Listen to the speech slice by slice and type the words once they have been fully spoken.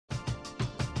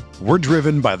We're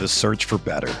driven by the search for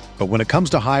better. But when it comes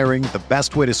to hiring, the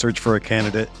best way to search for a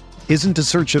candidate isn't to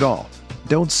search at all.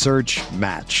 Don't search,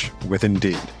 match with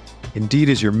Indeed. Indeed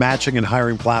is your matching and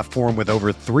hiring platform with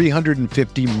over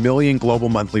 350 million global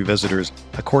monthly visitors,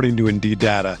 according to Indeed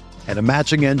data, and a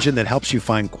matching engine that helps you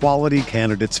find quality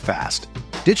candidates fast.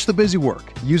 Ditch the busy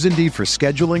work. Use Indeed for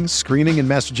scheduling, screening, and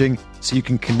messaging so you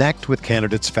can connect with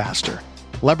candidates faster.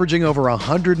 Leveraging over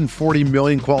 140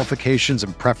 million qualifications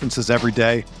and preferences every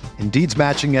day, Indeed's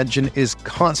matching engine is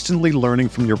constantly learning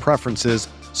from your preferences,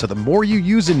 so the more you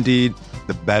use Indeed,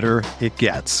 the better it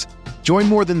gets. Join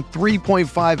more than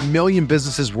 3.5 million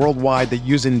businesses worldwide that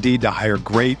use Indeed to hire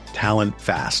great talent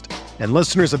fast. And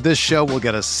listeners of this show will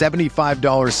get a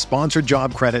 $75 sponsored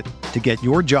job credit to get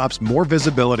your jobs more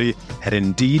visibility at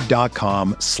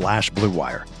Indeed.com/Blue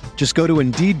Wire. Just go to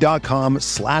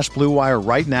Indeed.com/Blue Wire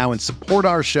right now and support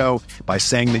our show by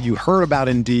saying that you heard about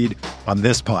Indeed on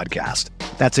this podcast.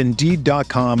 That's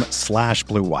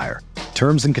Indeed.com/Blue Wire.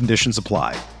 Terms and conditions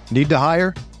apply. Need to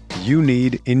hire? You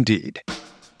need Indeed.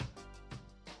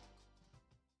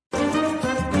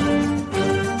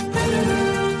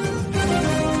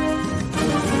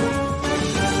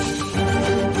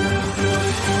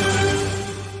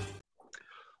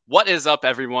 What is up,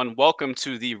 everyone? Welcome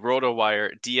to the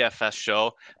RotoWire DFS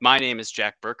show. My name is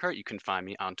Jack Burkhart. You can find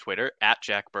me on Twitter at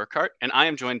Jack Burkhart, and I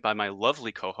am joined by my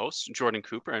lovely co-hosts, Jordan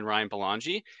Cooper and Ryan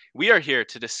Belangi. We are here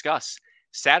to discuss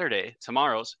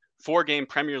tomorrow's 4-game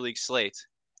Premier League slate.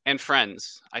 And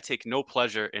friends, I take no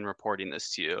pleasure in reporting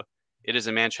this to you. It is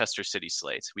a Manchester City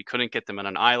slate. We couldn't get them in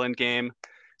an island game,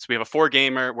 so we have a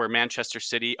 4-gamer where Manchester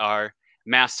City are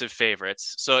massive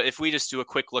favorites. So if we just do a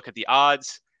quick look at the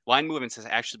odds, line movements has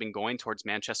actually been going towards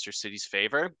Manchester City's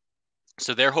favor.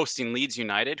 So they're hosting Leeds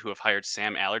United, who have hired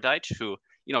Sam Allardyce, who,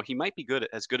 he might be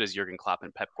as good as Jurgen Klopp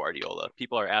and Pep Guardiola.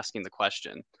 People are asking the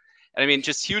question. And I mean,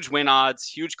 just huge win odds,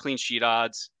 huge clean sheet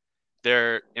odds.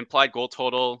 Their implied goal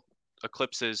total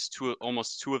eclipses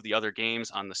almost two of the other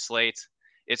games on the slate.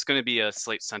 It's going to be a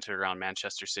slate centered around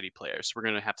Manchester City players. We're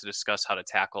going to have to discuss how to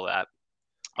tackle that.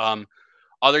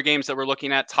 Other games that we're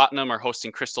looking at, Tottenham are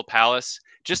hosting Crystal Palace.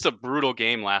 Just a brutal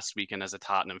game last weekend as a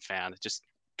Tottenham fan. Just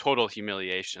total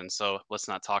humiliation. So let's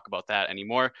not talk about that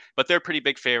anymore. But they're pretty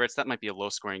big favorites. That might be a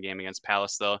low-scoring game against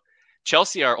Palace, though.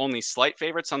 Chelsea are only slight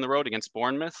favorites on the road against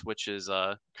Bournemouth, which is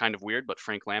kind of weird, but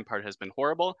Frank Lampard has been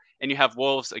horrible. And you have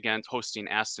Wolves, again, hosting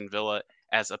Aston Villa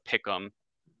as a pick'em.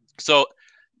 So,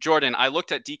 Jordan, I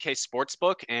looked at DK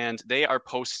Sportsbook, and they are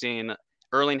posting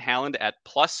Erling Haaland at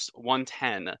plus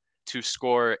 110 to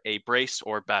score a brace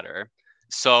or better.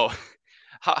 So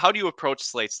how do you approach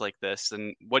slates like this?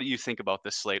 And what do you think about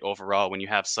this slate overall when you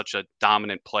have such a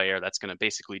dominant player that's going to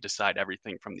basically decide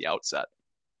everything from the outset?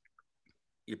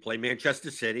 You play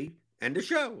Manchester City and a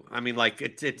show. I mean, like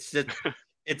it's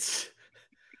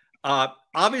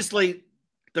obviously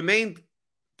the main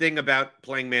thing about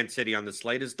playing Man City on the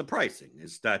slate is the pricing,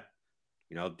 is that,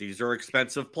 these are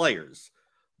expensive players,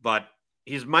 but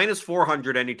he's minus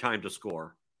 400 anytime to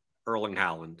score. Erling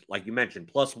Haaland, like you mentioned,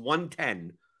 plus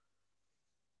 110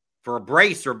 for a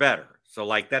brace or better. So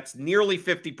that's nearly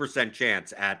 50%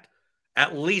 chance at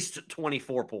least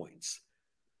 24 points,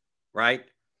 right?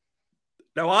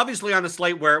 Now, obviously on a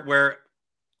slate where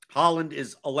Haaland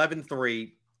is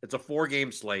 11-3, it's a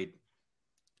 4-game slate,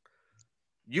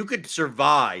 you could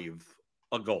survive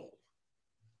a goal,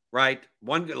 right?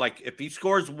 One, if he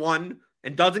scores one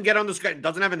and doesn't get on the screen,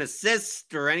 doesn't have an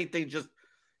assist or anything, just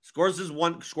scores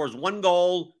one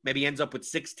goal, maybe ends up with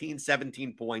 16,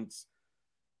 17 points.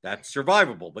 That's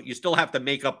survivable, but you still have to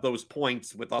make up those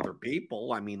points with other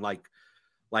people. I mean,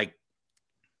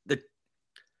 the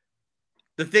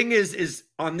thing is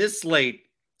on this slate,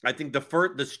 I think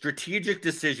the strategic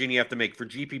decision you have to make for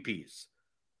GPPs,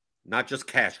 not just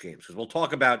cash games, because we'll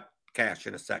talk about cash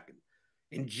in a second.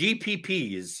 In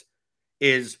GPPs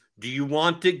is, do you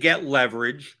want to get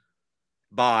leverage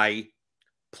by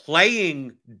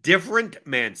playing different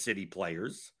Man City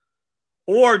players,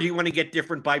 or do you want to get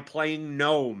different by playing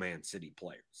no Man City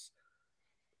players?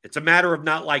 It's a matter of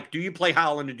not do you play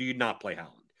Haaland or do you not play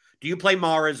Haaland? Do you play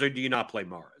Mahrez or do you not play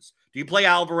Mahrez? Do you play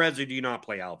Alvarez or do you not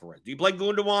play Alvarez? Do you play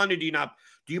Gundogan or do you not?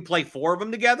 Do you play 4 of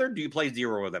them together? Do you play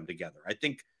 0 of them together? I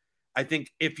think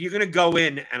if you're going to go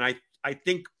in, and I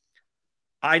think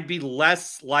I'd be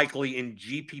less likely in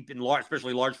GPP,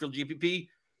 especially large field GPP,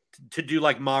 to do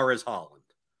like Mahrez Haaland.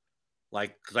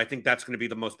 Because I think that's going to be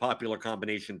the most popular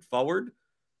combination forward.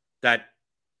 That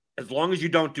as long as you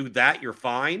don't do that, you're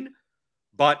fine.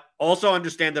 But also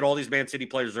understand that all these Man City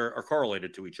players are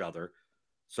correlated to each other.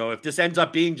 So if this ends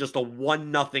up being just a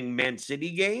 1-0 Man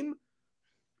City game,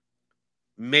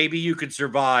 maybe you could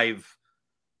survive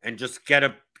and just get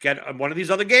one of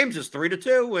these other games is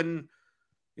 3-2, and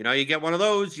you get one of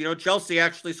those. Chelsea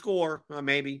actually score,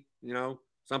 maybe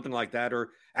something like that, or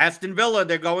Aston Villa,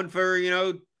 they're going for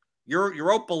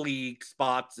Europa League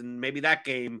spots, and maybe that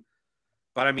game.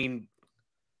 But I mean,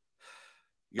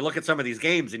 you look at some of these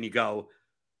games and you go,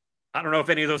 I don't know if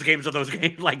any of those games are those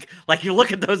games. Like you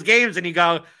look at those games and you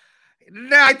go,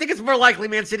 no, I think it's more likely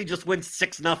Man City just wins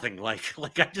 6-0.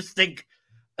 Like I just think,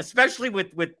 especially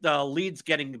with Leeds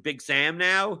getting Big Sam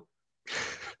now,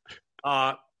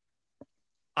 I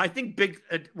think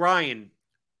Ryan,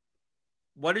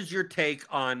 what is your take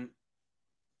on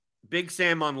Big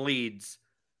Sam on Leeds?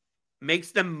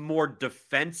 Makes them more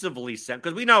defensively sound,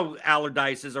 because we know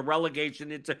Allardyce is a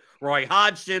relegation into Roy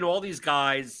Hodgson, all these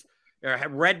guys,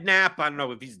 Redknapp, I don't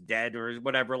know if he's dead or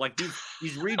whatever, like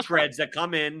these retreads that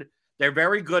come in, they're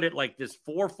very good at like this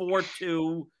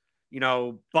 4-4-2,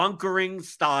 bunkering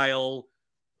style,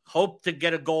 hope to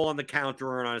get a goal on the counter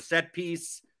or on a set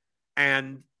piece,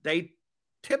 and they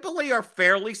typically are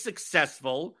fairly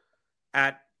successful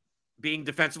at being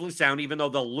defensively sound, even though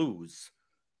they'll lose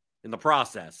in the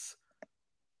process.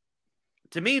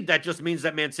 To me, that just means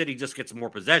that Man City just gets more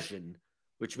possession,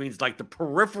 which means like the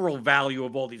peripheral value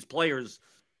of all these players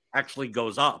actually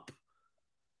goes up.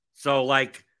 So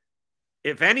like,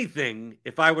 if anything,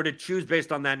 if I were to choose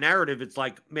based on that narrative, it's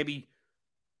like maybe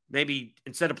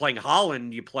instead of playing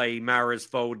Haaland, you play Mahrez,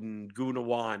 Foden,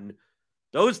 Gundogan,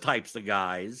 those types of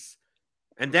guys.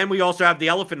 And then we also have the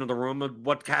elephant in the room of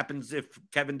what happens if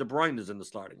Kevin De Bruyne is in the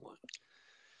starting line.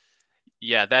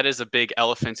 Yeah, that is a big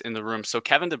elephant in the room. So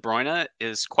Kevin De Bruyne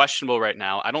is questionable right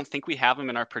now. I don't think we have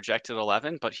him in our projected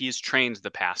 11, but he's trained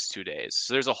the past 2 days.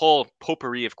 So there's a whole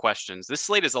potpourri of questions. This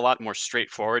slate is a lot more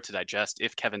straightforward to digest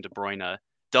if Kevin De Bruyne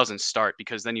doesn't start,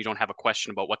 because then you don't have a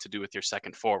question about what to do with your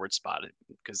second forward spot,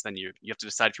 because then you have to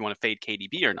decide if you want to fade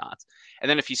KDB or not. And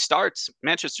then if he starts,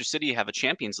 Manchester City have a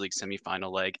Champions League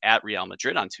semifinal leg at Real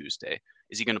Madrid on Tuesday.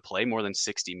 Is he going to play more than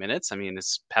 60 minutes? I mean,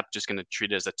 is Pep just going to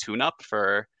treat it as a tune-up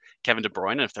for Kevin De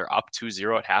Bruyne? If they're up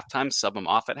 2-0 at halftime, sub him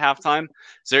off at halftime?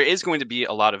 So there is going to be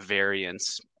a lot of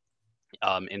variance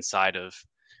inside of.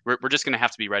 We're just going to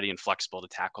have to be ready and flexible to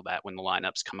tackle that when the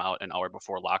lineups come out an hour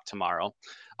before lock tomorrow.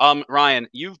 Ryan,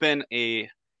 you've been a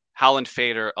Haaland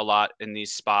fader a lot in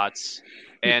these spots,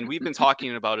 and we've been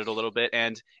talking about it a little bit,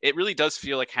 and it really does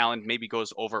feel like Haaland maybe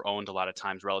goes over-owned a lot of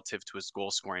times relative to his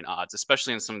goal-scoring odds,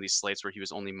 especially in some of these slates where he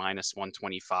was only minus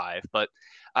 125. But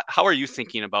how are you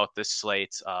thinking about this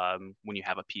slate when you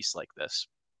have a piece like this?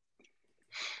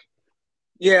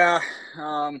 Yeah,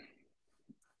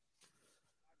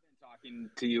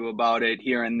 to you about it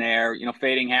here and there.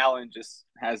 Fading Haaland just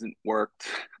hasn't worked.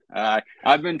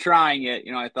 I've been trying it.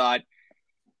 I thought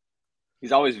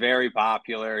he's always very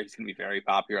popular. He's going to be very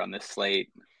popular on this slate.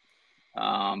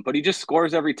 But he just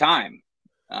scores every time.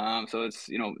 So it's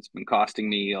been costing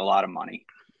me a lot of money.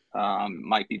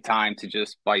 Might be time to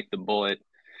just bite the bullet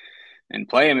and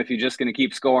play him if you're just going to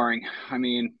keep scoring. I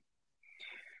mean,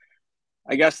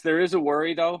 I guess there is a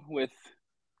worry though with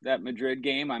that Madrid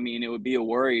game. I mean, it would be a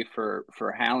worry for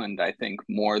Haaland, I think,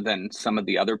 more than some of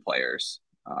the other players.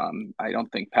 I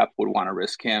don't think Pep would want to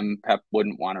risk him. Pep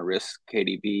wouldn't want to risk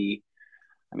KDB.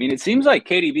 I mean, it seems like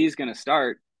KDB is going to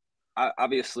start.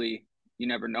 Obviously, you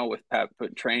never know with Pep,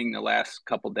 but training the last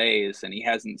couple days, and he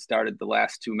hasn't started the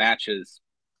last 2 matches.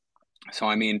 So,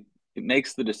 I mean, it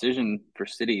makes the decision for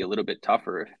City a little bit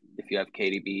tougher if you have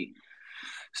KDB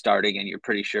starting and you're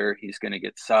pretty sure he's going to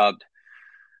get subbed.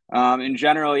 In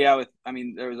general, yeah,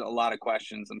 there's a lot of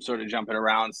questions. I'm sort of jumping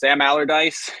around. Sam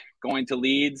Allardyce going to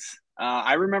Leeds.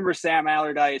 I remember Sam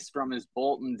Allardyce from his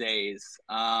Bolton days.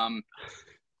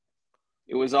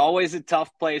 It was always a tough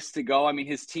place to go. I mean,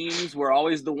 his teams were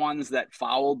always the ones that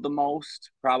fouled the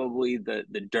most, probably the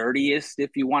dirtiest,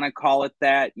 if you want to call it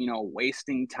that,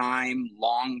 wasting time,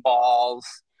 long balls,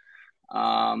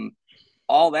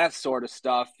 all that sort of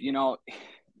stuff.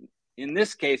 In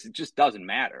this case, it just doesn't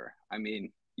matter. I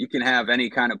mean, you can have any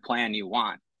kind of plan you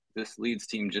want. This Leeds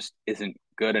team just isn't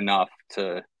good enough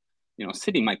to,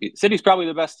 City's probably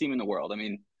the best team in the world. I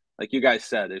mean, like you guys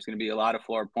said, there's going to be a lot of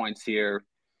floor points here,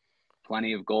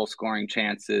 plenty of goal scoring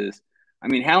chances. I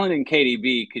mean, Haaland and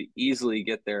KDB could easily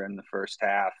get there in the first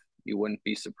half. You wouldn't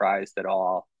be surprised at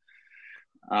all.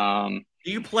 If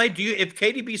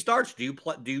KDB starts, do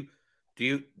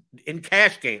you in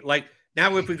cash game? Like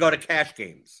now, if we go to cash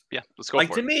games, yeah, let's go.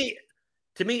 Like to me,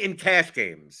 in cash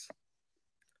games,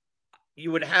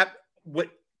 you would have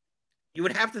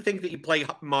to think that you play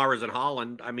Mahrez and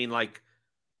Haaland. I mean, like,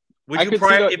 if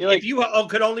you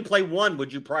could only play one,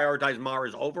 would you prioritize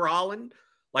Mahrez over Haaland?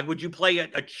 Like, would you play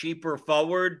a cheaper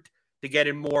forward to get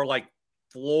in more like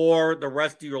floor the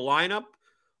rest of your lineup,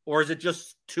 or is it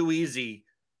just too easy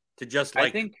to just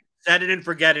like set it and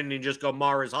forget it and just go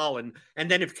Mahrez, Haaland? And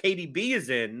then if KDB is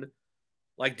in,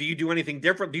 like, do you do anything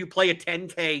different? Do you play a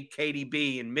 10K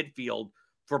KDB in midfield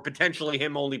for potentially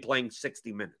him only playing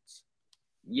 60 minutes?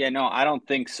 Yeah, no, I don't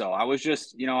think so. I was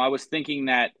just, I was thinking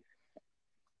that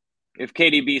if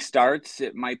KDB starts,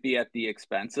 it might be at the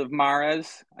expense of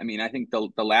Mahrez. I mean, I think the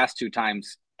last 2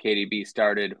 times KDB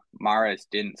started, Mahrez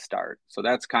didn't start. So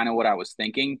that's kind of what I was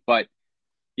thinking. But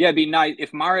yeah, it'd be nice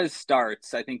if Mahrez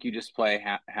starts. I think you just play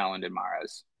Haaland and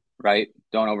Mahrez, right?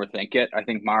 Don't overthink it. I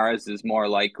think Mahrez is more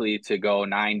likely to go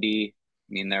 90.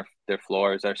 I mean, their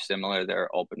floors are similar.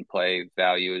 Their open play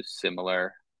value is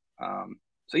similar.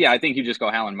 So yeah, I think you just go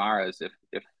Haaland Mahrez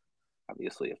if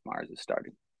obviously if Mahrez is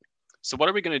starting. So what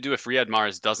are we going to do if Riyad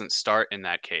Mahrez doesn't start in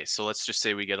that case? So let's just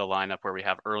say we get a lineup where we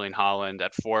have Erling Haaland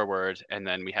at forward, and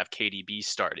then we have KDB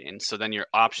starting. So then your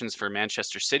options for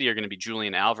Manchester City are going to be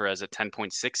Julian Alvarez at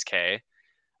 10.6K.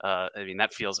 I mean,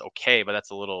 that feels okay, but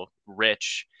that's a little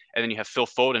rich. And then you have Phil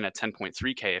Foden at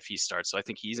 10.3K if he starts. So I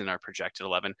think he's in our projected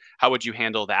 11. How would you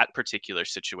handle that particular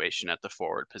situation at the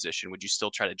forward position? Would you still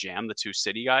try to jam the 2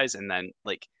 City guys and then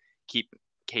like keep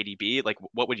KDB? Like,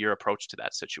 what would your approach to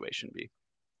that situation be?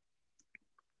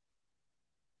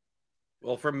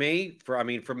 Well, for me,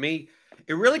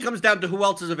 it really comes down to who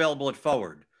else is available at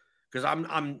forward. Because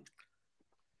if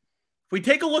we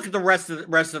take a look at the rest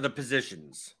of the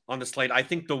positions on the slate, I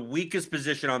think the weakest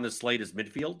position on the slate is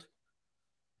midfield.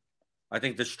 I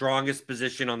think the strongest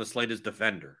position on the slate is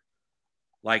defender.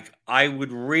 Like, I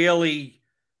would really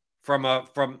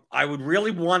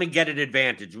want to get an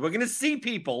advantage. We're going to see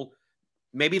people,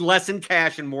 maybe less in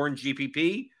cash and more in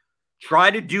GPP,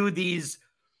 try to do these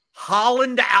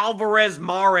Haaland, Alvarez,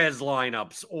 Mahrez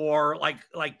lineups, or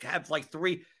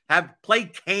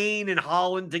play Kane and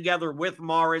Haaland together with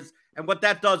Mahrez. And what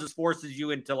that does is forces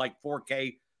you into like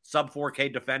 4K, sub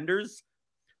 4K defenders.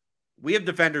 We have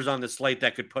defenders on the slate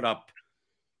that could put up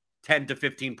 10 to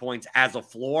 15 points as a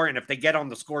floor. And if they get on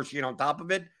the score sheet on top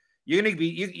of it, you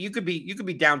could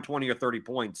be down 20 or 30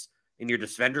 points in your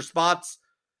defender spots.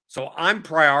 So I'm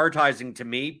prioritizing, to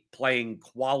me, playing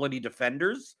quality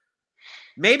defenders.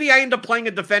 Maybe I end up playing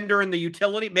a defender in the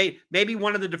utility. Maybe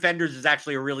one of the defenders is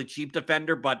actually a really cheap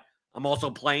defender, but I'm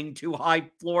also playing 2 high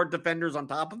floor defenders on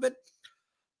top of it.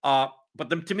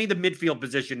 But to me, the midfield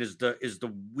position is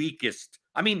the weakest.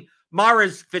 I mean,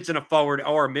 Mahrez fits in a forward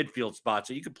or a midfield spot,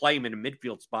 so you could play him in a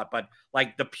midfield spot. But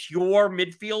like the pure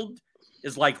midfield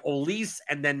is like Olise,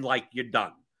 and then like you're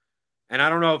done. And I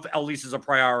don't know if Olise is a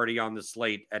priority on the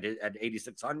slate at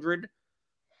 8,600.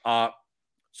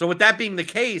 So with that being the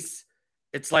case,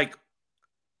 it's like,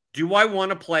 do I want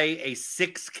to play a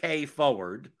 6K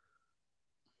forward,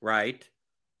 right?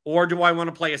 Or do I want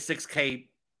to play a 6K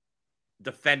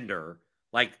defender?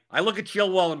 Like, I look at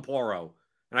Chilwell and Porro,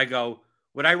 and I go,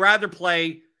 would I rather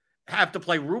have to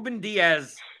play Ruben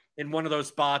Diaz in one of those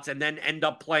spots and then end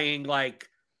up playing like,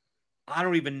 I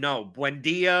don't even know,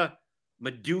 Buendia,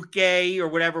 Madueke, or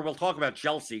whatever? We'll talk about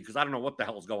Chelsea because I don't know what the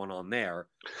hell's going on there.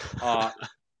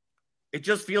 It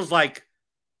just feels like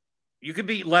you could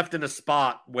be left in a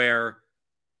spot where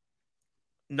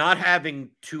not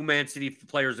having 2 Man City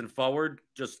players in forward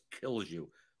just kills you.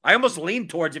 I almost lean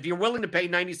towards, if you're willing to pay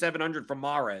 9,700 for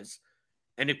Mahrez,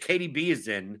 and if KDB is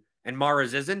in and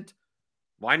Mahrez isn't,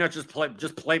 why not just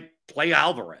play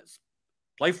Alvarez?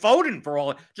 Play Foden for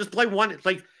all. Just play one. It's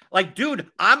like, dude,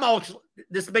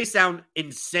 this may sound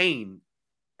insane,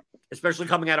 especially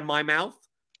coming out of my mouth.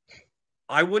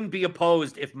 I wouldn't be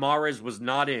opposed if Mahrez was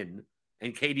not in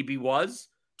and KDB was,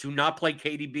 to not play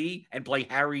KDB and play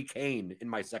Harry Kane in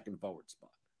my second forward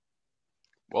spot.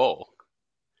 Whoa.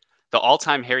 The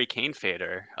all-time Harry Kane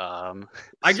fader.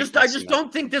 I just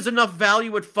don't think there's enough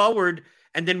value at forward.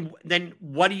 And then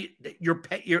what do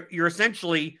you're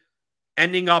essentially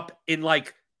ending up in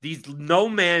like these no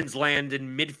man's land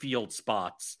in midfield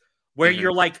spots where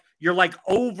you're like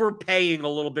overpaying a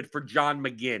little bit for John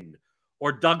McGinn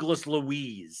or Douglas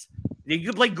Luiz. You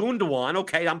could play Gundogan.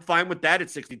 Okay, I'm fine with that at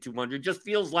 6,200. It just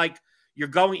feels like you're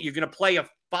going to play a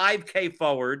 5K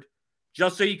forward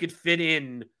just so you could fit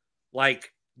in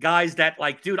like guys that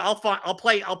like, dude, I'll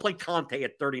play Conte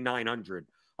at 3,900.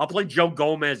 I'll play Joe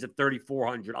Gomez at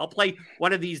 3,400. I'll play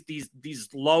one of these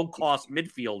low cost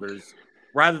midfielders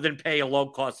rather than pay a low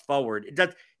cost forward.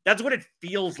 That's what it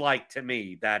feels like to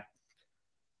me, that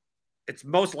it's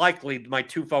most likely my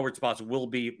 2 forward spots will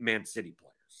be Man City players.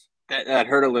 That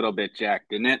hurt a little bit, Jack,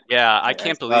 didn't it? Yeah, I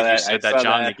can't believe you said that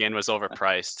John McGinn was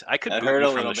overpriced. I could boot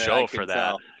you from the show for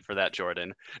for that,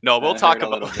 Jordan. No, we'll That talk hurt a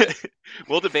about little bit.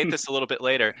 we'll debate this a little bit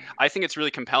later. I think it's really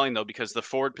compelling though, because the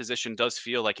forward position does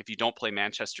feel like if you don't play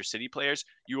Manchester City players,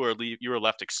 you are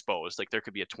left exposed. Like there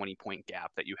could be a 20-point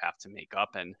gap that you have to make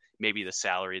up, and maybe the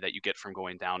salary that you get from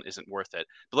going down isn't worth it.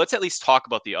 But let's at least talk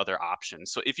about the other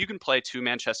options. So if you can play 2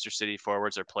 Manchester City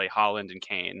forwards or play Haaland and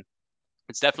Kane,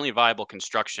 it's definitely a viable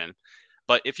construction.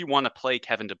 But if you want to play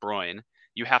Kevin De Bruyne,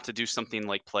 you have to do something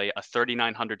like play a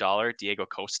 $3,900 Diego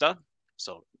Costa.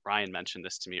 So Ryan mentioned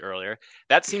this to me earlier.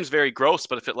 That seems very gross,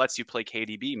 but if it lets you play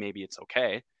KDB, maybe it's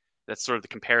okay. That's sort of the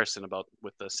comparison about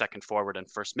with the second forward and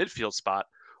first midfield spot.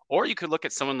 Or you could look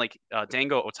at someone like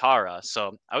Dango Otara.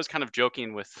 So I was kind of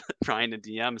joking with Ryan and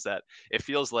DMs that it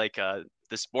feels like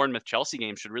this Bournemouth Chelsea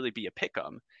game should really be a pick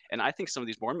 'em. And I think some of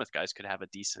these Bournemouth guys could have a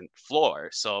decent floor.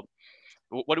 So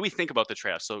what do we think about the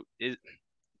trade-off? So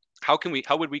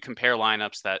how would we compare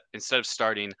lineups that instead of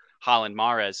starting Haaland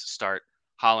Mahrez, start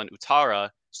Haaland Utara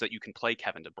so that you can play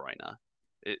Kevin De Bruyne?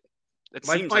 It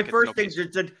seems my like first thing.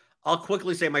 I'll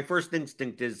quickly say my first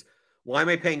instinct is, why am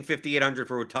I paying $5,800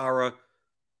 for Utara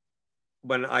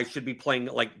when I should be playing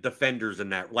like defenders in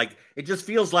that? Like it just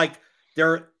feels like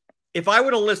if I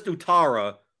were to list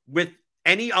Utara with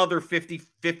any other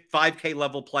 55K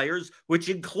level players, which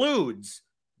includes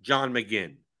John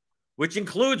McGinn, which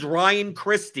includes Ryan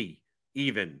Christie,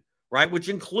 even, right? Which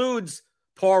includes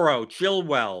Porro,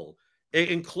 Chilwell. It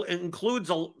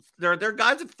includes there are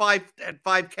guys at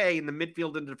 5K in the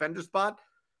midfield and defender spot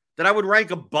that I would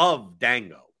rank above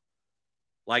Dango.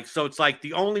 Like, so it's like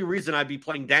the only reason I'd be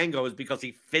playing Dango is because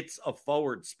he fits a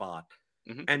forward spot.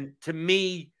 Mm-hmm. And to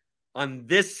me, on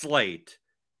this slate,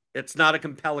 it's not a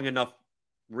compelling enough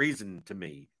reason to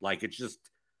me. Like, it's just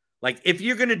like if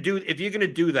you're gonna do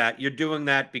that, you're doing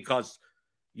that because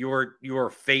you're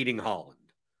fading Haaland.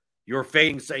 You're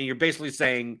basically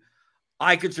saying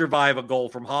I could survive a goal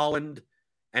from Haaland,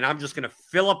 and I'm just gonna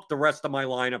fill up the rest of my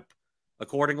lineup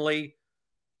accordingly.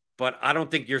 But I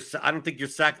don't think you're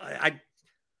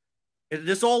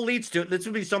this all leads to this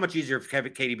would be so much easier if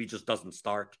KDB just doesn't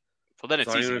start. Well, then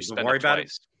it's easy to spend worry about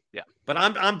twice. Yeah. But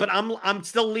I'm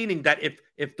still leaning that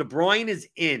if De Bruyne is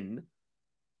in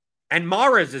and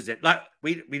Mahrez is in, like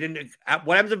we didn't.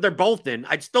 What happens if they're both in?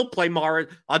 I'd still play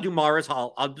Mahrez. I'll do Mahrez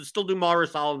Hall. I'll still do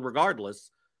Mahrez Haaland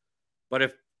regardless. But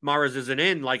if Mahrez isn't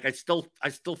in, like I still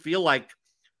feel like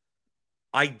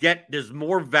there's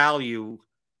more value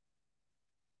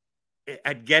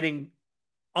at getting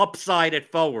upside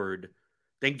at forward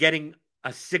than getting a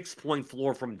 6-point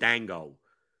floor from Dango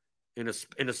in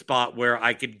a spot where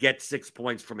I could get 6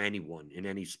 points from anyone in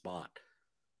any spot.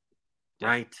 Yeah.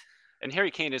 Right. And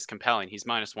Harry Kane is compelling. He's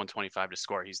minus 125 to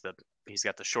score. He's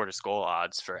got the shortest goal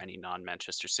odds for any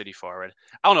non-Manchester City forward.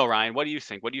 I don't know, Ryan. What do you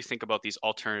think? What do you think about these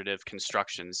alternative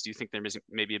constructions? Do you think there is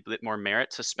maybe a bit more merit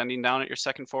to spending down at your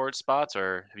second forward spots,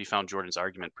 or have you found Jordan's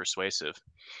argument persuasive?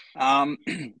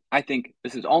 I think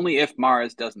this is only if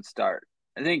Mahrez doesn't start.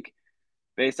 I think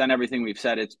based on everything we've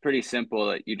said, it's pretty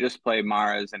simple that you just play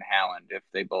Mahrez and Haaland if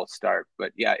they both start.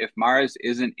 But yeah, if Mahrez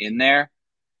isn't in there,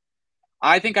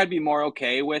 I think I'd be more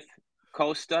okay with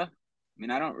Costa. I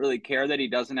mean, I don't really care that he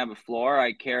doesn't have a floor.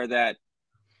 I care that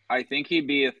I think he'd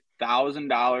be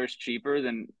 $1,000 cheaper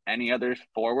than any other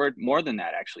forward. More than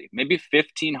that, actually. Maybe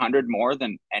 $1,500 more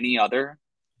than any other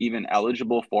even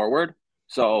eligible forward.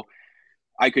 So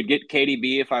I could get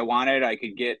KDB if I wanted. I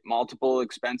could get multiple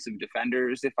expensive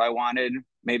defenders if I wanted.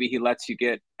 Maybe he lets you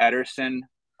get Ederson.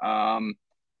 And,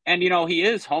 he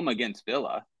is home against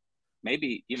Villa.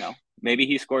 Maybe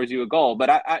he scores you a goal. But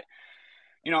I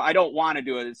don't want to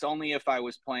do it. It's only if I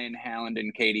was playing Haaland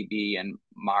and KDB and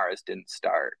Mahrez didn't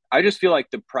start. I just feel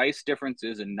like the price difference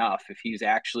is enough if he's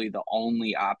actually the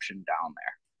only option down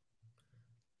there.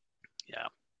 Yeah.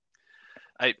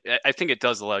 I think it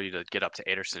does allow you to get up to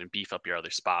Ederson and beef up your other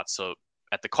spots. So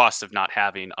at the cost of not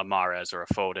having a Mahrez or a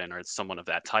Foden or someone of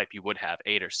that type, you would have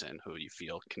Ederson, who you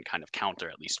feel can kind of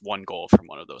counter at least one goal from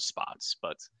one of those spots.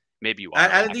 But maybe you are.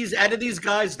 Out of these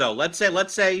guys, though, let's say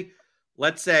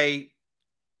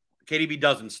KDB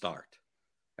doesn't start,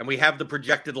 and we have the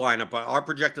projected lineup. Our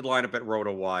projected lineup at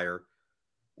RotoWire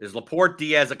is Laporte,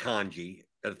 Diaz, Akanji,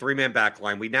 a 3-man back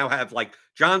line. We now have like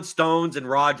John Stones and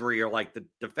Rodri are like the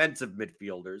defensive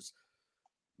midfielders.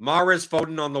 Mahrez,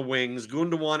 Foden on the wings,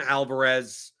 Gundogan,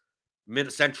 Alvarez,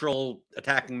 central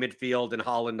attacking midfield, and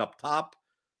Haaland up top.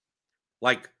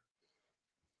 Like,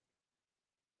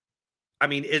 I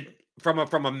mean, from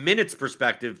a minutes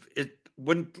perspective,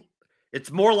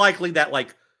 it's more likely that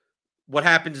like what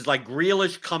happens is like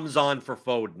Grealish comes on for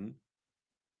Foden,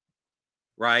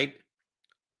 right?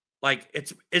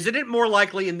 Like isn't it more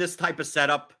likely in this type of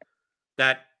setup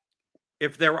that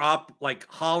if they're up, like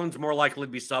Haaland's more likely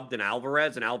to be subbed than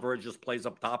Alvarez, and Alvarez just plays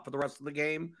up top for the rest of the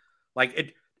game.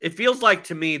 Like it feels like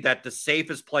to me that the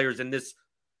safest players in this,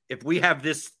 if we have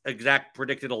this exact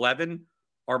predicted 11,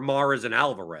 are Mahrez and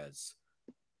Alvarez.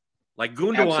 Like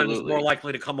Gundogan is more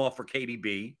likely to come off for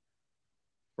KDB,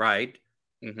 right?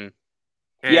 Mm-hmm.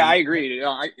 Yeah, I agree. You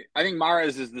know, I think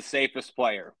Mahrez is the safest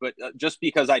player, but just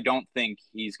because I don't think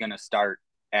he's going to start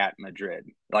at Madrid.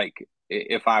 Like,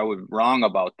 if I was wrong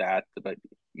about that, but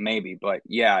maybe. But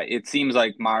yeah, it seems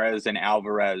like Mahrez and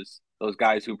Alvarez, those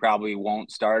guys who probably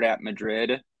won't start at Madrid.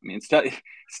 I mean, it's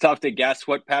tough to guess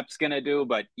what Pep's going to do,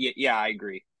 but yeah, I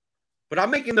agree. But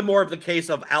I'm making the more of the case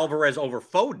of Alvarez over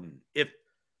Foden. If,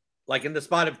 like, in the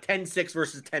spot of 10-6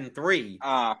 versus 10-3.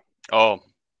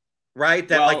 Right?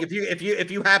 That, well, like, if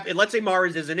you have, let's say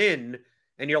Mahrez isn't in,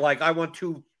 and you're like, I want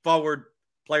 2 forward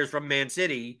players from Man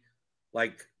City,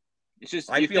 like, it's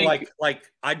just, I feel like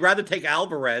I'd rather take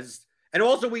Alvarez. And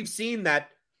also we've seen that,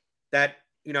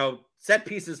 you know, set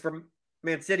pieces from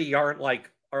Man City are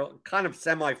kind of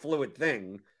semi-fluid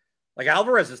thing. Like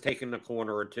Alvarez has taken a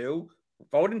corner or two.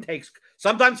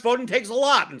 Sometimes Foden takes a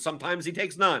lot, and sometimes he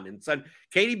takes none. And so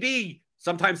KDB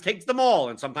sometimes takes them all,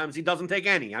 and sometimes he doesn't take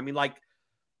any. I mean, like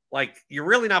you're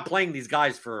really not playing these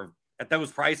guys at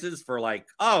those prices for like,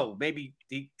 oh, maybe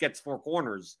he gets 4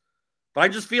 corners.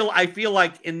 But I feel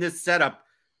like in this setup,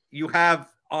 you have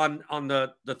on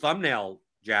the thumbnail,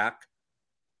 Jack,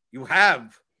 you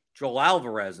have Joel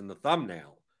Alvarez in the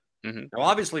thumbnail. Mm-hmm. Now,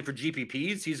 obviously for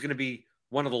GPPs, he's going to be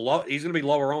he's going to be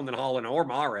lower owned than Haaland or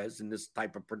Mahrez in this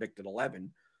type of predicted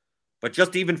 11. But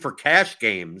just even for cash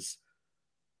games,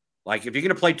 like if you're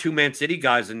going to play 2 Man City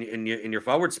guys in your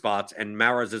forward spots and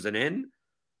Mahrez isn't in,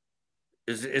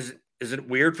 is it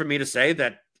weird for me to say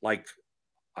that, like,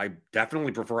 I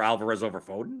definitely prefer Alvarez over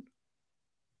Foden?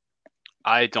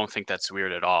 I don't think that's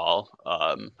weird at all.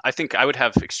 I think I would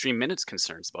have extreme minutes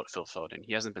concerns about Phil Foden.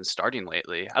 He hasn't been starting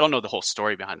lately. I don't know the whole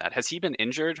story behind that. Has he been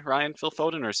injured, Ryan, Phil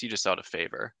Foden, or is he just out of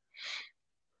favor?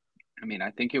 I mean,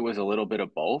 I think it was a little bit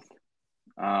of both.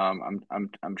 I'm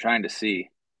trying to see.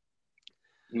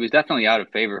 He was definitely out of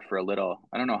favor for a little.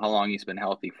 I don't know how long he's been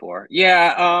healthy for.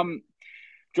 Yeah,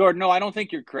 Jordan, no, I don't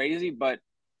think you're crazy, but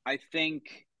I think,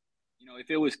 you know, if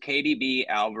it was KDB,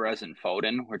 Alvarez, and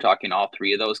Foden, we're talking all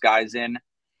 3 of those guys in,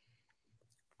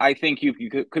 I think you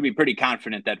could be pretty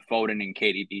confident that Foden and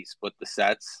KDB split the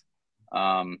sets.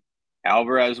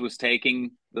 Alvarez was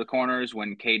taking the corners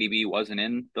when KDB wasn't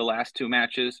in the last 2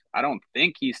 matches. I don't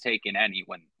think he's taken any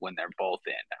when they're both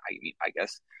in. I mean, I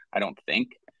guess I don't think.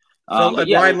 So,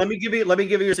 Ryan, let me give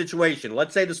you a situation.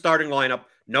 Let's say the starting lineup,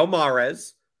 no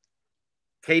Mahrez,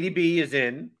 KDB is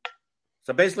in.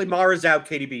 So basically Mahrez out,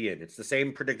 KDB in. It's the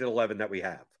same predicted 11 that we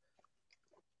have.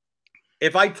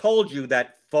 If I told you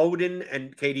that Foden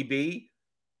and KDB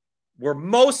were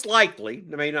most likely,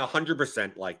 I mean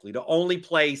 100% likely, to only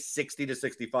play 60 to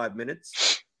 65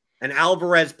 minutes, and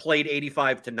Alvarez played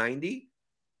 85 to 90,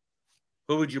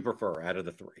 who would you prefer out of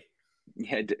the 3?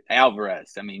 Yeah,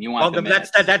 Alvarez. I mean, you want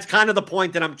that's kind of the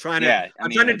point that I'm trying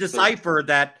to decipher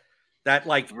that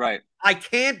like, right. I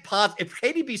can't if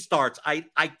KDB starts, I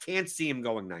can't see him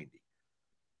going 90.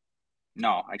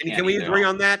 No, I can't. Can we agree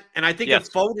on that? And I think if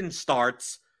Foden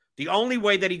starts, the only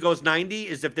way that he goes 90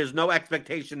 is if there's no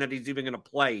expectation that he's even going to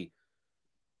play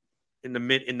in the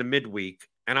midweek,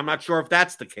 and I'm not sure if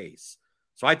that's the case.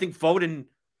 So I think Foden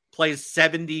plays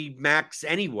 70 max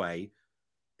anyway.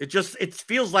 It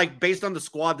feels like, based on the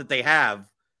squad that they have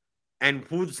and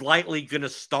who's likely going to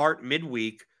start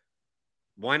midweek,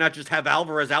 why not just have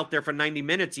Alvarez out there for 90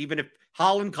 minutes, even if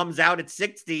Haaland comes out at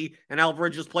 60 and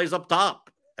Alvarez just plays up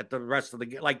top at the rest of the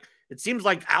game? Like, it seems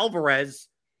like Alvarez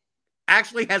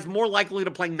actually has more likely to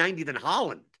play 90 than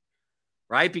Haaland,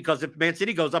 right? Because if Man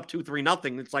City goes up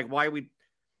 2-3-0, it's like, why are we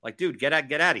like, dude, get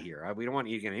out of here. We don't want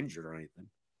you to get injured or anything.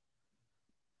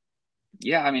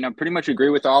 Yeah, I mean, I pretty much agree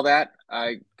with all that.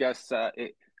 I guess a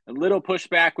little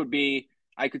pushback would be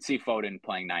I could see Foden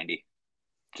playing 90.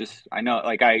 Just, I know,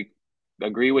 like, I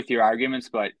agree with your arguments,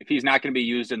 but if he's not going to be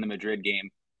used in the Madrid game,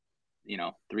 you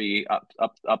know, 3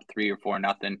 up 3 or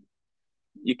 4-0,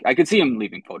 I could see him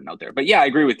leaving Foden out there. But yeah, I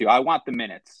agree with you. I want the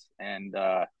minutes and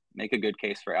make a good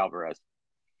case for Alvarez.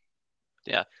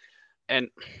 Yeah, and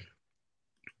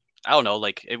I don't know,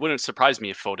 like, it wouldn't surprise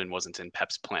me if Foden wasn't in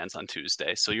Pep's plans on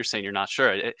Tuesday. So you're saying you're not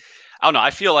sure. I don't know.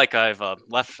 I feel like I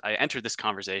entered this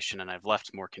conversation and I've left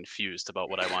more confused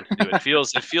about what I want to do.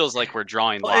 It feels like we're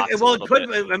drawing lots. Well, it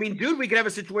could. I mean, dude, we could have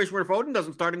a situation where Foden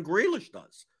doesn't start and Grealish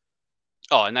does.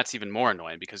 Oh, and that's even more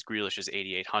annoying because Grealish is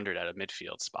 8,800 at a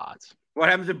midfield spot. What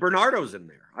happens if Bernardo's in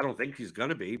there? I don't think he's going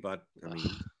to be, but I mean,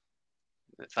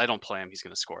 if I don't play him, he's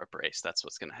going to score a brace. That's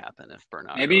what's going to happen if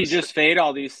Bernardo. Maybe you just fade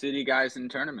all these City guys in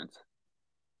tournaments.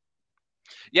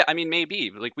 Yeah, I mean,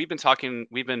 maybe. Like we've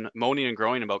been moaning and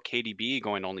groaning about KDB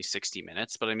going only 60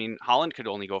 minutes, but I mean, Holland could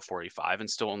only go 45 and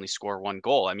still only score one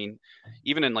goal. I mean,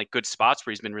 even in like good spots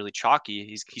where he's been really chalky,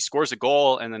 he scores a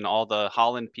goal, and then all the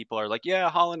Holland people are like, "Yeah,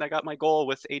 Holland, I got my goal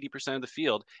with 80% of the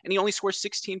field," and he only scores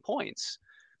 16 points.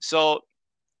 So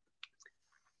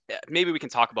maybe we can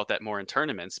talk about that more in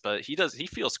tournaments, but he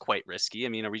feels quite risky. I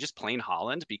mean, are we just playing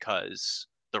Holland because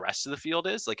the rest of the field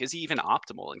is like, is he even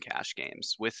optimal in cash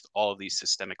games with all of these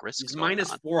systemic risks? He's going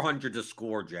minus on? 400 to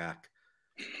score, Jack.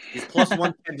 He's plus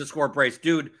 110 to score brace.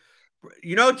 Dude,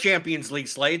 Champions League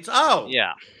slates. Oh,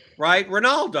 yeah. Right.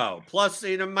 Ronaldo plus,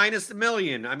 minus $1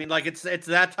 million. I mean, like it's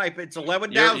that type. It's a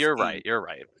Lewandowski. You're right. You're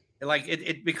right. Like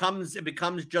it becomes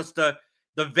just the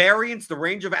variance, the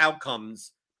range of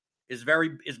outcomes is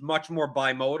much more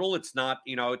bimodal. It's not,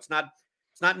 it's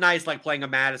not nice like playing a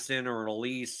Madison or an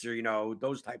Elise or,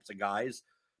 those types of guys.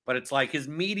 But it's like his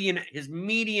median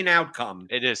outcome.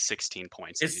 It is 16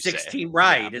 points. Is 16,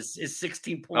 right? Yeah. Is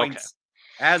 16 points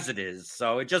as it is.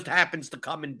 So it just happens to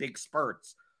come in big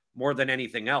spurts more than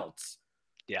anything else.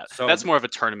 Yeah. So that's more of a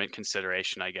tournament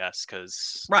consideration, I guess,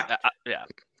 because right. Yeah.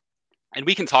 And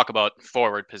we can talk about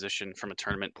forward position from a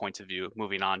tournament point of view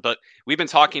moving on. But we've been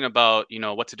talking about,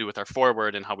 what to do with our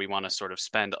forward and how we want to sort of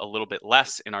spend a little bit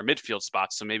less in our midfield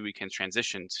spots. So maybe we can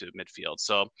transition to midfield.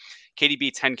 So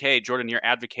KDB 10K, Jordan, you're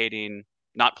advocating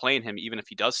not playing him even if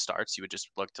he does start. So you would just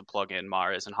look to plug in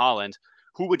Mahrez and Haaland.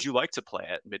 Who would you like to play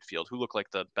at midfield? Who look like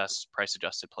the best price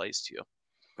adjusted plays to you?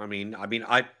 I mean,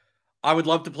 I would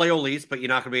love to play Elise, but you're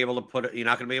not going to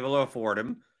be able to afford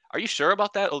him. Are you sure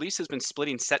about that? Elise has been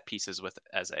splitting set pieces with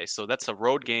Eze, so that's a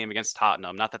road game against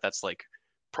Tottenham. Not that that's like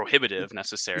prohibitive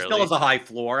necessarily. He still has a high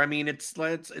floor. I mean, it's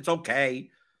okay,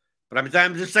 but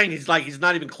I'm just saying he's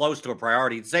not even close to a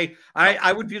priority.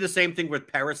 I would do the same thing with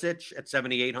Perisic at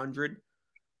 7,800.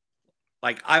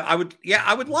 Like I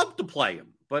would love to play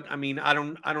him, but I mean, I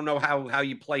don't know how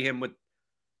you play him with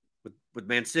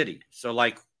Man City. So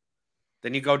like,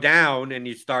 then you go down and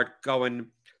you start going.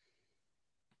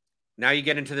 Now you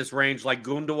get into this range like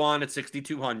Gundogan at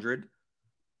 6,200,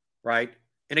 right?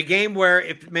 In a game where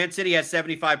if Man City has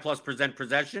 75+%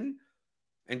 possession,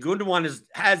 and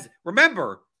Gundogan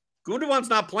remember, Gundogan's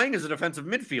not playing as a defensive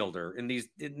midfielder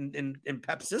in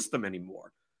Pep's system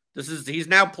anymore. He's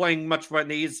now playing much fun.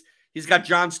 He's got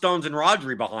John Stones and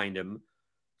Rodri behind him.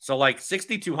 So like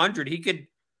 6,200, he could,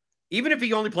 even if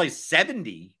he only plays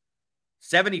 70,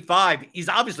 75, he's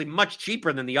obviously much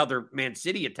cheaper than the other Man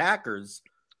City attackers.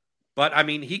 But, I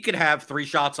mean, he could have 3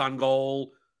 shots on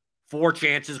goal, 4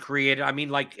 chances created. I mean,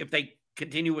 like, if they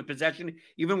continue with possession,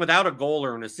 even without a goal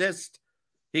or an assist,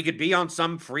 he could be on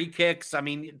some free kicks. I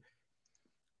mean,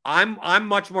 I'm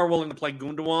much more willing to play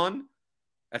Gundogan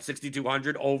at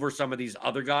 6,200 over some of these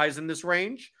other guys in this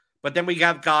range. But then we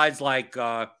have guys like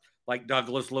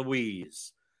Douglas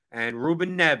Luiz and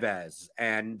Ruben Neves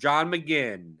and John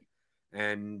McGinn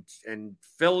and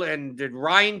Phil and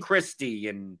Ryan Christie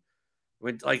and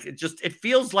like it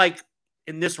feels like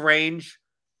in this range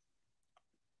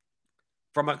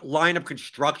from a lineup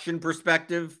construction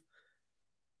perspective,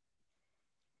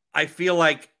 I feel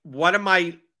like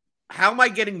how am I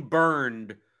getting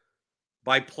burned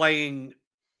by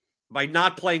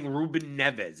not playing Ruben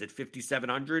Neves at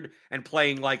 5,700 and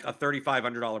playing like a $3,500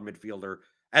 midfielder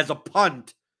as a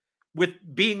punt with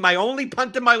being my only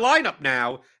punt in my lineup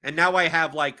now. And now I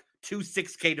have like 2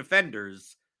 6K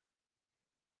defenders.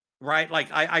 Right? Like,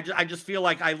 I just feel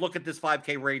like I look at this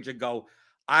 5K range and go,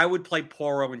 I would play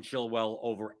Porro and Chilwell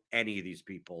over any of these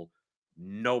people.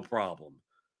 No problem.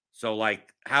 So,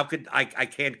 like, how could I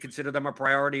can't consider them a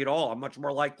priority at all. I'm much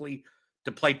more likely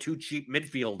to play 2 cheap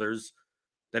midfielders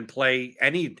than play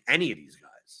any of these guys.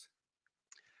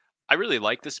 I really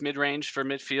like this mid-range for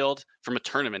midfield from a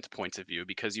tournament point of view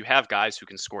because you have guys who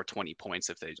can score 20 points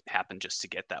if they happen just to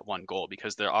get that one goal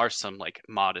because there are some like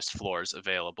modest floors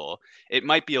available. It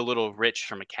might be a little rich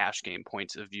from a cash game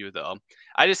point of view though.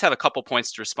 I just have a couple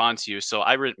points to respond to you. So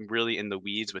I went really in the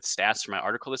weeds with stats for my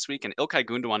article this week, and Ilkay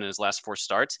Gundogan in his last 4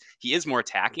 starts, he is more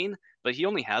attacking, but he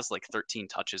only has like 13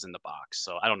 touches in the box.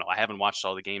 So I don't know. I haven't watched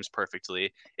all the games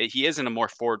perfectly. He is in a more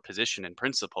forward position in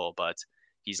principle, but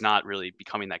he's not really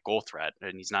becoming that goal threat,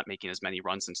 and he's not making as many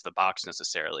runs into the box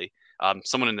necessarily.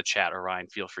 Someone in the chat or Ryan,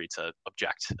 feel free to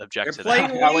object to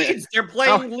that. They're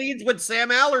playing Leeds with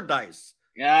Sam Allardyce.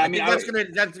 Yeah, I mean,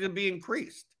 that's gonna be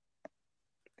increased.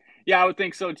 Yeah, I would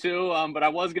think so too. But I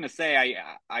was gonna say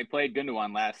I played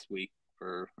Gundogan last week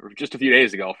or just a few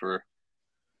days ago for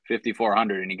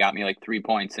 5,400, and he got me like 3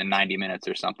 points in 90 minutes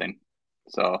or something.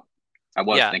 So I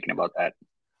was thinking about that.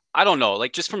 I don't know.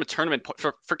 Like, just from a tournament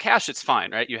for cash, it's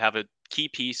fine, right? You have a key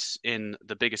piece in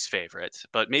the biggest favorite,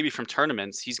 but maybe from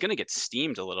tournaments, he's going to get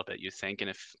steamed a little bit, you think. And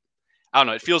if I don't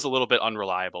know, it feels a little bit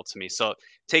unreliable to me. So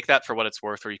take that for what it's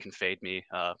worth, or you can fade me,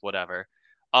 whatever.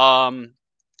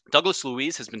 Douglas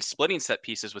Luiz has been splitting set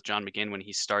pieces with John McGinn when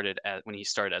he started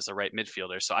as a right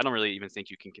midfielder. So I don't really even think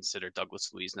you can consider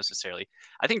Douglas Luiz necessarily.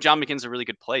 I think John McGinn's a really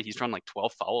good play. He's run like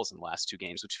 12 fouls in the last 2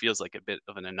 games, which feels like a bit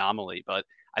of an anomaly, but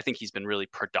I think he's been really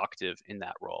productive in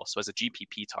that role. So as a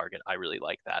GPP target, I really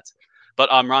like that. But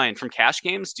Ryan, from cash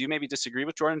games, do you maybe disagree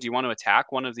with Jordan? Do you want to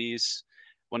attack one of these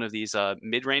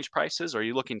mid-range prices, or are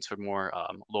you looking to more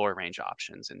lower range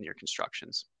options in your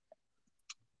constructions?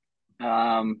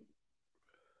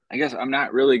 I guess I'm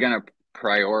not really going to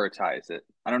prioritize it.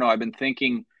 I don't know. I've been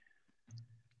thinking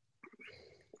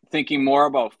more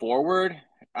about forward.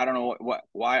 I don't know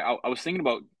why. I was thinking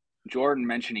about Jordan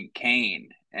mentioning Kane,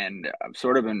 and I've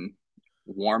sort of been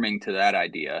warming to that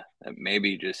idea that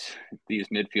maybe just these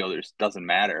midfielders doesn't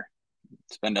matter.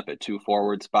 Spend up at 2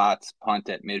 forward spots, punt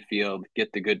at midfield,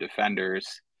 get the good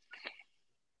defenders.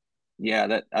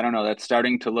 Yeah, I don't know. That's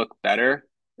starting to look better.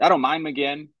 I don't mind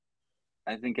McGinn.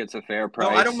 I think it's a fair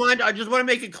price. No, I don't mind. I just want to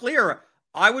make it clear.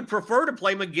 I would prefer to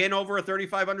play McGinn over a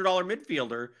 $3,500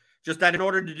 midfielder. Just that in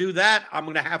order to do that, I'm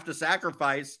going to have to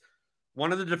sacrifice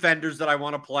one of the defenders that I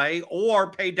want to play or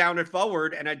pay down at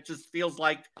forward. And it just feels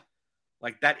like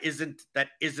that isn't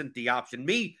the option.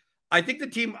 I think the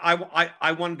team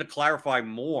I wanted to clarify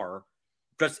more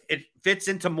because it fits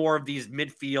into more of these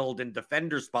midfield and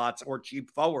defender spots or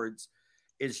cheap forwards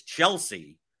is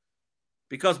Chelsea.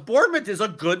 Because Bournemouth is a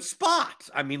good spot.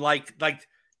 I mean, like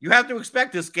you have to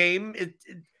expect this game.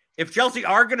 If Chelsea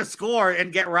are going to score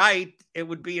and get right, it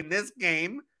would be in this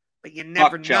game, but you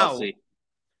never know. Chelsea.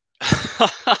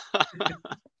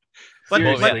 but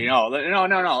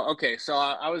no. Okay, so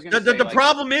I was going to say... The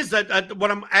problem is that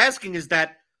what I'm asking is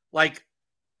that, like,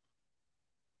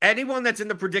 anyone that's in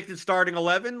the predicted starting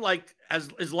 11, like,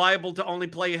 is liable to only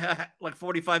play like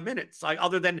 45 minutes, like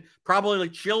other than probably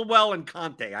like Chilwell and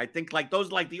Conte. I think like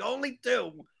those like the only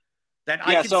 2 that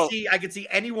I could see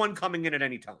anyone coming in at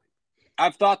any time.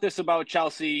 I've thought this about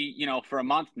Chelsea, for a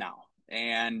month now,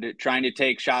 and trying to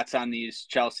take shots on these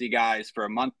Chelsea guys for a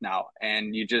month now,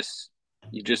 and you just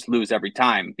lose every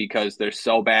time because they're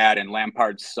so bad and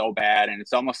Lampard's so bad, and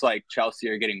it's almost like Chelsea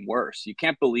are getting worse. You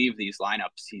can't believe these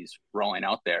lineups he's rolling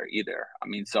out there either. I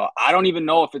mean, so I don't even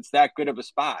know if it's that good of a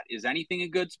spot. Is anything a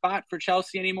good spot for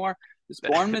Chelsea anymore? This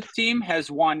Bournemouth team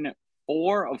has won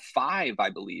 4 of 5,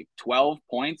 I believe, 12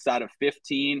 points out of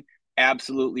 15,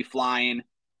 absolutely flying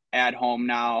at home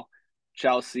now.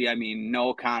 Chelsea, I mean,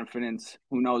 no confidence.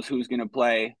 Who knows who's going to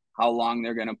play, how long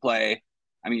they're going to play.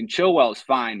 I mean, Chilwell's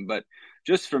fine, but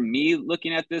just for me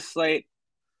looking at this slate,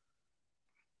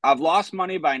 I've lost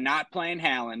money by not playing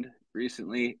Haaland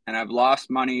recently, and I've lost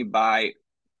money by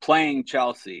playing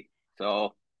Chelsea.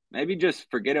 So maybe just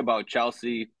forget about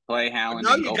Chelsea, play Haaland.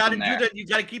 No, you got to do that. You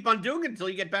got to keep on doing it until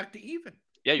you get back to even.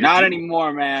 Yeah, not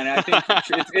anymore, man. I think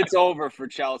it's over for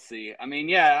Chelsea. I mean,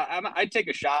 yeah, I'd take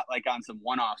a shot like on some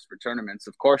one-offs for tournaments.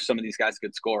 Of course, some of these guys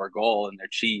could score a goal and they're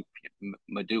cheap.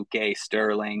 Madueke,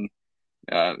 Sterling,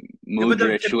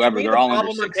 Mudryk, whoever. They're all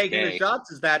under 6K. The taking the shots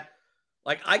is that,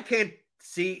 like, I can't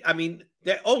see. I mean,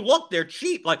 look, they're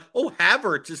cheap. Like,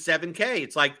 Havertz is 7K.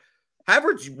 It's like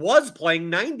Havertz was playing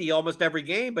 90 almost every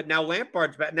game, but now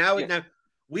Lampard's back. Now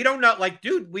we don't know. Like,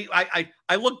 dude,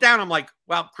 I look down. I'm like,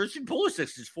 wow, Christian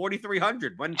Pulisic is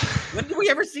 4,300. When do we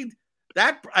ever see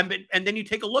that? I mean, and then you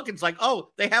take a look, and it's like,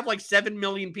 they have like 7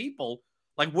 million people.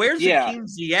 Like, where's Hakeem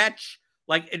Ziyech?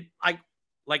 Like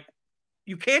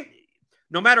you can't.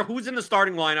 No matter who's in the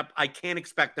starting lineup, I can't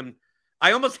expect them.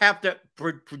 I almost have to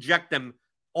project them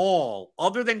all,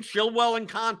 other than Chilwell and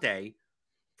Conte,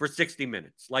 for 60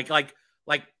 minutes.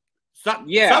 Some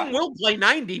will play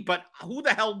 90, but who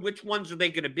the hell? Which ones are they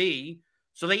going to be?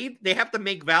 So they have to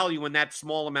make value in that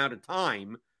small amount of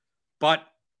time. But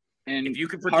if you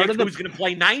can predict who's going to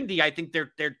play 90, I think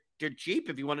they're cheap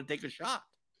if you want to take a shot.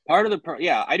 I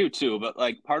do too. But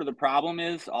like part of the problem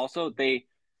is also they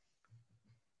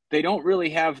don't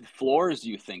really have the floors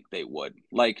you think they would.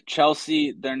 Like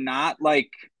Chelsea, they're not like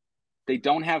they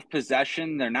don't have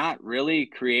possession. They're not really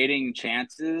creating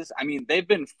chances. I mean, they've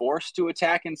been forced to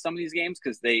attack in some of these games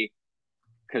because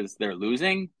they're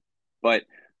losing. But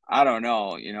I don't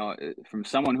know, from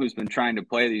someone who's been trying to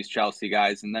play these Chelsea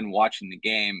guys and then watching the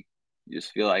game, you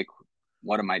just feel like,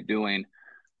 what am I doing?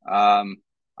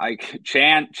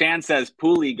 Chan says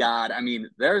Pooley God. I mean,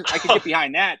 I could get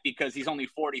behind that because he's only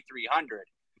 4,300.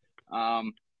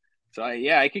 So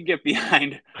I could get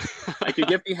behind. I could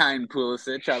get behind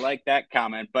Pulisic. I like that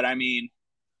comment, but I mean,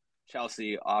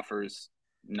 Chelsea offers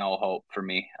no hope for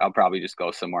me. I'll probably just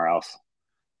go somewhere else.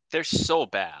 They're so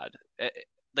bad.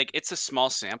 Like, it's a small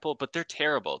sample, but they're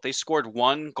terrible. They scored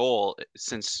one goal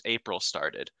since April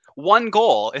started. One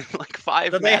goal in like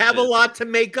 5 So matches. they have a lot to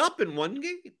make up in one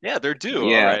game. Yeah, they're due.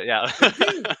 Yeah. All right. Yeah. They're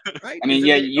due, right? I mean,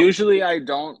 usually I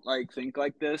don't think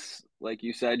like this, like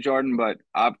you said, Jordan, but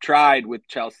I've tried with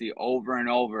Chelsea over and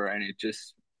over, and it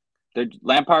just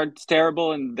Lampard's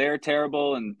terrible and they're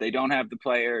terrible and they don't have the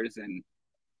players, and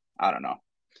I don't know.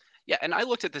 Yeah, and I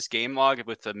looked at this game log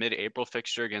with the mid-April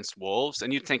fixture against Wolves,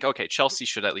 and you'd think, okay, Chelsea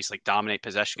should at least like dominate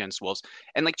possession against Wolves,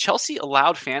 and like Chelsea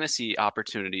allowed fantasy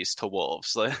opportunities to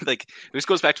Wolves. Like this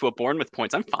goes back to a Bournemouth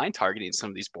points. I'm fine targeting some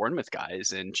of these Bournemouth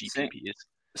guys in GPPs.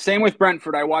 Same with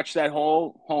Brentford. I watched that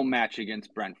whole home match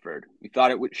against Brentford. We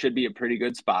thought it should be a pretty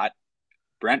good spot.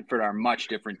 Brentford are a much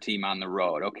different team on the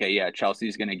road. Okay, yeah,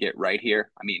 Chelsea's going to get right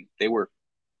here. I mean, they were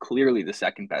clearly the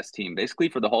second best team. Basically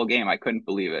for the whole game, I couldn't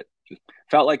believe it. Just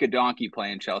felt like a donkey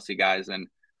playing Chelsea, guys, and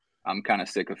I'm kind of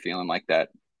sick of feeling like that.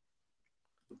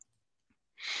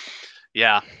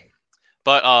 Yeah,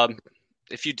 but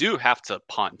if you do have to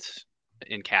punt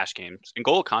in cash games,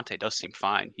 N'Golo Kante does seem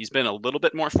fine. He's been a little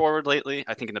bit more forward lately.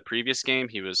 I think in the previous game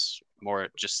he was more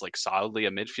just like solidly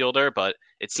a midfielder, but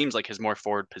it seems like his more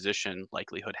forward position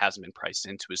likelihood hasn't been priced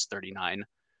into his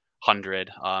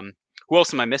 3,900. Who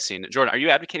else am I missing? Jordan, are you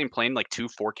advocating playing like 2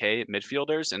 4K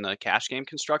midfielders in the cash game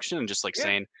construction and just like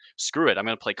saying, screw it, I'm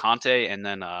going to play Conte and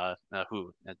then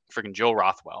freaking Joe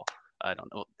Rothwell? I don't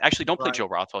know. Actually, don't play Joe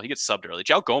Rothwell. He gets subbed early.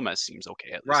 João Gomez seems okay.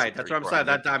 At least right. That's what I'm saying.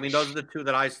 I mean, those are the two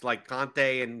that I like,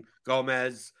 Conte and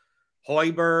Gomez.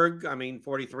 Højbjerg, I mean,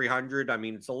 4,300. I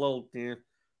mean, it's a little,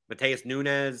 Mateus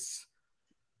Nunes.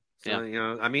 So,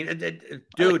 I mean,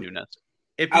 dude, like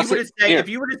if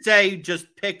you were to say just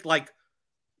pick like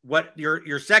what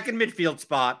your second midfield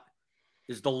spot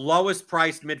is the lowest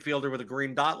priced midfielder with a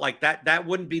green dot, like that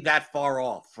wouldn't be that far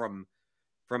off from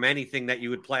anything that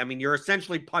you would play. I mean, you're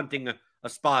essentially punting a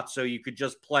spot so you could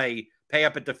just pay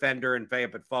up at defender and pay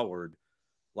up at forward.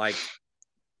 Like,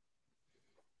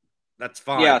 that's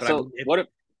fine. Yeah, but so what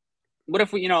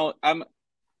if we,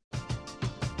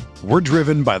 We're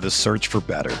driven by the search for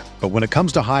better. But when it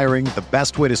comes to hiring, the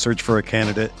best way to search for a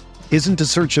candidate isn't to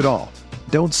search at all.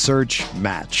 Don't search,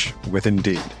 match with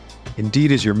Indeed.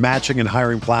 Indeed is your matching and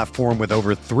hiring platform with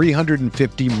over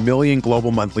 350 million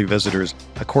global monthly visitors,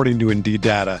 according to Indeed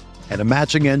data, and a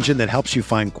matching engine that helps you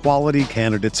find quality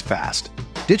candidates fast.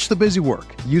 Ditch the busy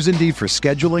work. Use Indeed for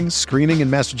scheduling, screening,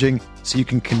 and messaging so you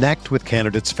can connect with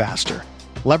candidates faster.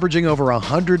 Leveraging over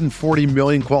 140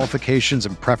 million qualifications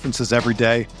and preferences every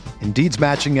day, Indeed's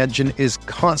matching engine is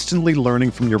constantly learning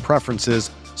from your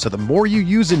preferences, so the more you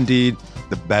use Indeed,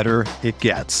 the better it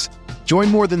gets. Join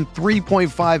more than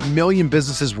 3.5 million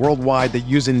businesses worldwide that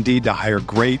use Indeed to hire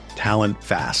great talent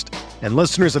fast. And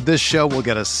listeners of this show will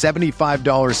get a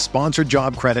 $75 sponsored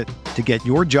job credit to get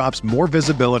your jobs more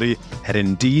visibility at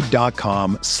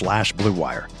Indeed.com/Blue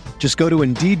Wire. Just go to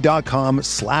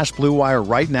Indeed.com/Blue Wire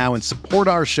right now and support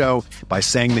our show by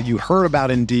saying that you heard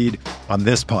about Indeed on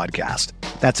this podcast.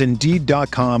 That's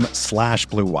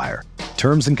Indeed.com/Blue Wire.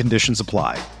 Terms and conditions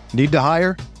apply. Need to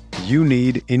hire? You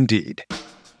need Indeed.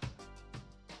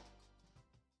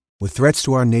 With threats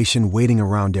to our nation waiting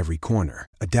around every corner,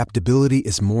 adaptability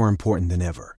is more important than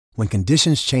ever. When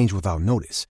conditions change without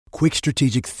notice, quick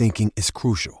strategic thinking is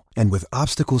crucial. And with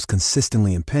obstacles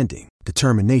consistently impending,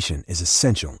 determination is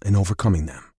essential in overcoming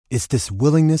them. It's this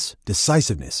willingness,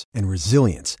 decisiveness, and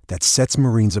resilience that sets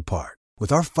Marines apart.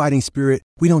 With our fighting spirit,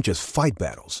 we don't just fight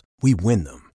battles, we win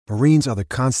them. Marines are the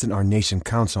constant our nation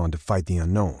counts on to fight the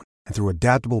unknown. And through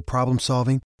adaptable problem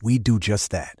solving, we do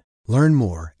just that. Learn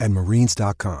more at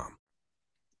marines.com.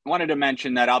 I wanted to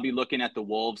mention that I'll be looking at the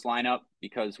Wolves lineup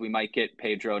because we might get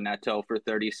Pedro Neto for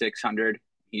 3,600.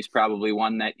 He's probably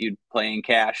one that you'd play in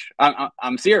cash.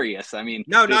 I'm serious. I mean,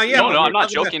 no, I'm not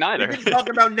joking either. We're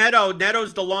talking about Neto.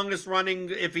 Neto's the longest running.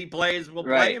 If he plays, we'll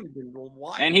play him.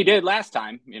 Why? And he did last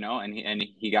time, and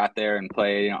he got there and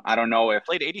played. I don't know if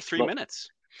played 83 minutes.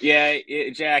 Yeah,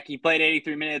 Jack, he played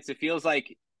 83 minutes. It feels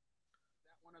like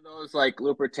one of those like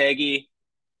Lopetegui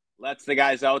lets the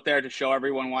guys out there to show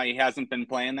everyone why he hasn't been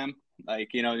playing them. Like,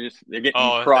 just they're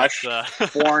getting crushed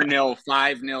 4-0,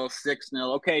 5-0,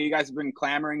 6-0. Okay, you guys have been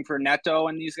clamoring for Neto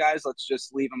and these guys. Let's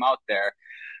just leave them out there.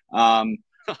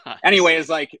 Anyways,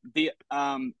 like the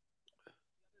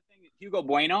Hugo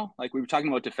Bueno, like we were talking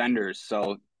about defenders.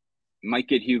 So might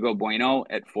get Hugo Bueno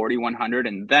at 4,100.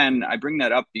 And then I bring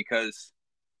that up because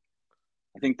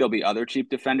I think there'll be other cheap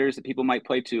defenders that people might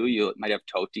play too. You might have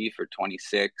Totti for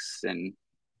 26 and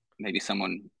maybe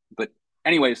someone. But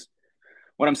anyways,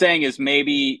 what I'm saying is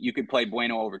maybe you could play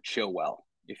Bueno over Chilwell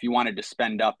if you wanted to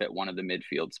spend up at one of the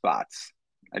midfield spots.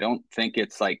 I don't think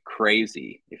it's like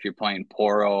crazy if you're playing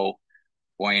Porro,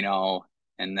 Bueno,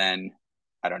 and then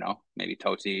I don't know, maybe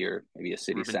Totti or maybe a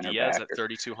City Ruben center Diaz back at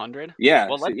 3,200. Yeah,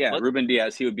 Well, Ruben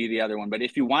Diaz, he would be the other one. But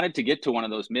if you wanted to get to one of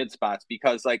those mid spots,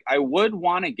 because like I would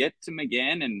want to get to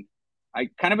McGinn, and I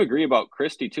kind of agree about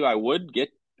Christie too. I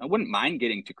wouldn't mind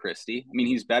getting to Christie. I mean,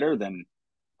 he's better than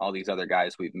all these other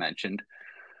guys we've mentioned.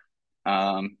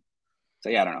 So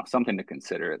yeah, I don't know, something to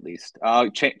consider at least.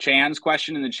 Chan's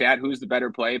question in the chat: who's the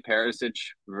better play, Perisic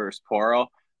versus Porro?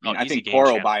 I think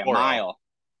Porro by a mile.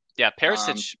 Yeah,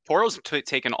 Perisic, Porro's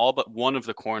taken all but one of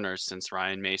the corners since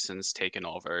Ryan Mason's taken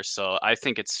over. So I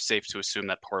think it's safe to assume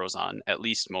that Porro's on at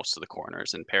least most of the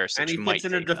corners, and Perisic and he might fits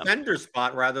in a defender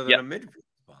spot rather than a midfield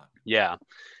spot. Yeah,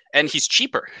 and he's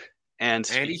cheaper. And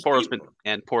Porro's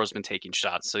been taking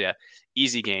shots. So yeah,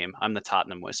 easy game. I'm the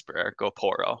Tottenham whisperer. Go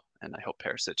Porro, and I hope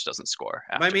Perisic doesn't score.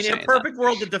 I mean, in a perfect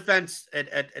world of defense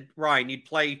at Ryan, you'd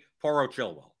play Porro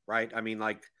Chilwell, right? I mean,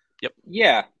 like, yep,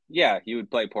 yeah, you would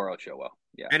play Porro Chilwell.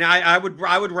 Yeah, and I would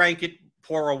rank it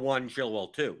Porro 1,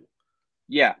 Chilwell 2.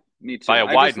 Yeah, me too. By a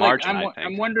wide margin.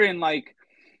 I'm wondering, like,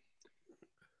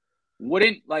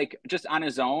 wouldn't like just on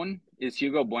his own is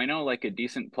Hugo Bueno like a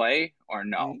decent play or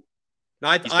no?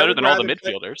 No, he's better than all the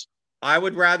midfielders. I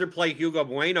would rather play Hugo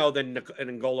Bueno than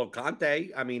N'Golo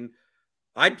Kante. I mean,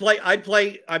 I'd play.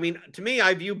 I mean, to me,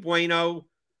 I view Bueno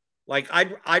like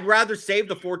I'd rather save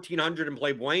the 1,400 and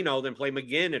play Bueno than play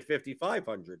McGinn at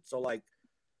 5,500. So like.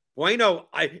 Bueno,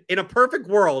 in a perfect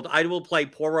world, I will play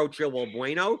Porro, Chilwell,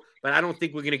 Bueno, but I don't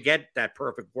think we're going to get that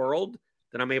perfect world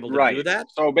that I'm able to do that.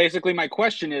 So basically my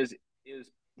question is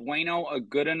Bueno a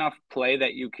good enough play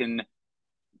that you can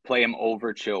play him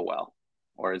over Chilwell,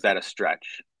 or is that a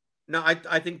stretch? No,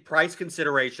 I think price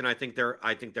consideration, I think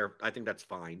that's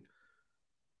fine.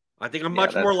 I think I'm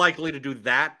much more likely to do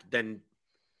that than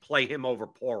play him over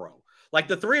Porro. Like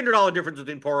the $300 difference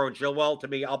between Porro and Chilwell, to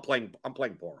me, I'm playing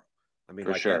Porro. I mean,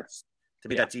 to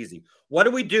me, that's easy. What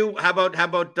do we do? How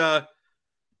about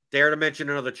dare to mention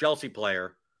another Chelsea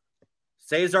player,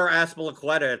 Cesar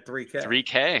Azpilicueta at 3K.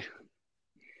 3K.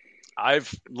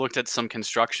 I've looked at some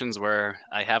constructions where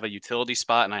I have a utility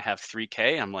spot and I have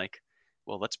 3K. I'm like,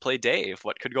 well, let's play Dave.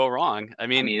 What could go wrong? I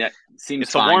mean that seems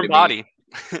it's a warm body.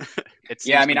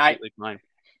 Fine.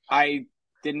 I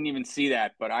didn't even see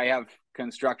that, but I have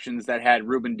constructions that had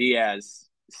Ruben Diaz,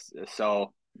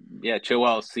 so. Yeah,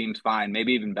 Chilwell seems fine.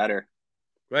 Maybe even better.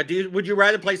 Right? Would you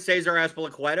rather play Cesar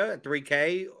Azpilicueta at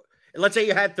 3K? Let's say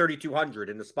you had 3,200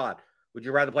 in the spot. Would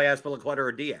you rather play Azpilicueta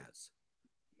or Diaz?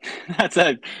 That's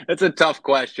a tough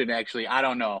question, actually. I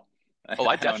don't know.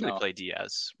 I definitely play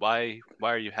Diaz. Why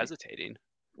are you hesitating?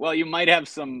 Well, you might have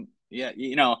some. Yeah,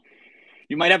 you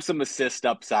might have some assist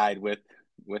upside with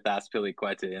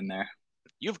Azpilicueta in there.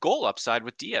 You have goal upside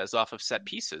with Diaz off of set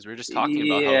pieces. We were just talking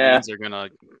about how Leeds are going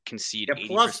to concede 80%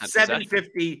 plus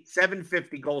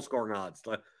 750 goal scoring odds.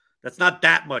 That's not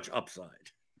that much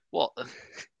upside. Well,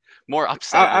 more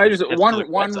upside. I just one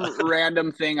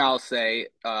random thing I'll say,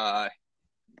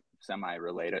 semi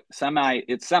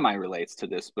relates to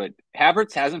this, but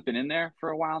Havertz hasn't been in there for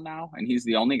a while now, and he's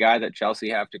the only guy that Chelsea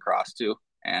have to cross to.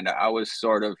 And I was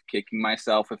sort of kicking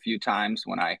myself a few times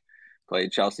when I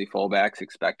played Chelsea fullbacks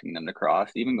expecting them to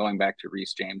cross, even going back to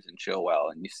Reece James and Chilwell.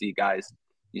 And you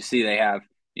see they have,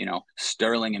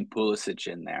 Sterling and Pulisic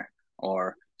in there,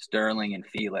 or Sterling and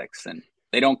Felix, and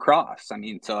they don't cross. I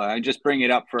mean, so I just bring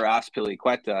it up for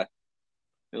Azpilicueta.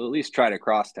 They'll at least try to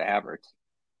cross to Havertz.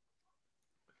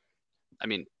 I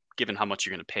mean, given how much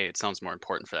you're going to pay, it sounds more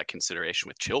important for that consideration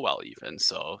with Chilwell even.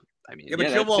 So, I mean. Yeah, but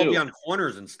Chilwell will be on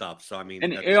corners and stuff. So, I mean.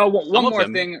 And, one more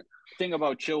thing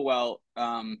about Chilwell,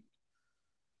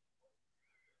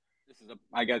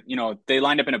 they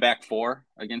lined up in a back four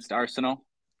against Arsenal,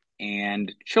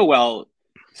 and Chilwell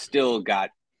still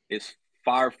got as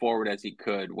far forward as he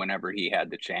could whenever he had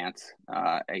the chance.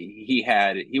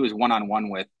 He was one-on-one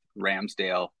with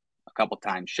Ramsdale a couple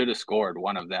times, should have scored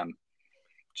one of them.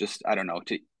 Just, I don't know,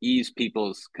 to ease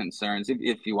people's concerns.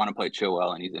 If you want to play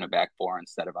Chilwell and he's in a back four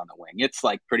instead of on the wing, it's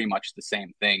like pretty much the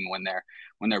same thing when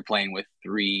they're playing with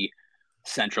three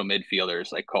central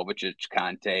midfielders like Kovacic,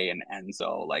 Kante, and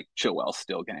Enzo. Like Chilwell's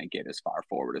still going to get as far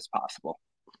forward as possible.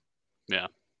 Yeah,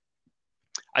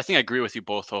 I think I agree with you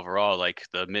both overall. Like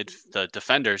the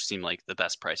defenders seem like the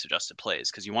best price adjusted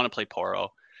plays because you want to play Porro.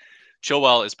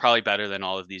 Chilwell is probably better than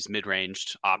all of these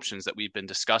mid-ranged options that we've been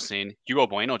discussing. Hugo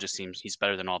Bueno just seems he's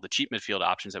better than all the cheap midfield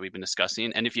options that we've been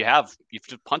discussing. And if you have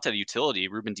punt at a utility,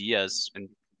 Ruben Diaz and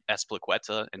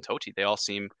Azpilicueta and Totti, they all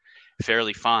seem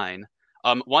fairly fine.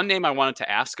 One name I wanted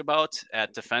to ask about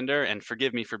at defender, and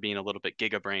forgive me for being a little bit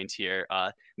giga-brained here,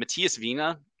 Matthias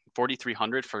Vina,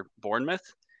 4,300 for Bournemouth.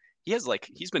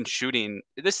 He's been shooting.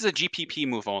 This is a GPP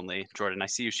move only, Jordan. I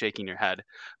see you shaking your head,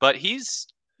 but he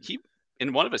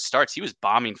in one of his starts, he was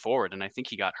bombing forward, and I think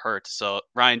he got hurt. So,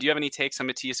 Ryan, do you have any takes on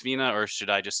Matthias Vina, or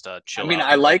should I just chill? I mean, out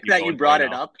I like that you brought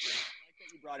Bueno? it up.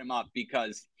 You brought him up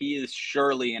because he is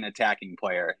surely an attacking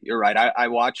player. You're right. I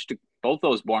watched both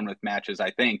those Bournemouth matches, I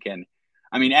think, and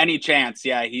I mean, any chance,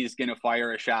 yeah, he's going to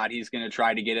fire a shot. He's going to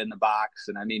try to get in the box,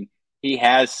 and I mean, he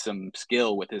has some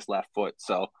skill with his left foot.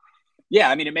 So, yeah,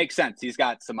 I mean, it makes sense. He's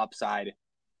got some upside,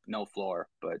 no floor,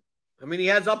 but I mean, he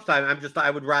has upside. I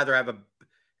would rather have if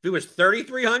it was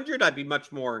 3,300, I'd be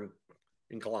much more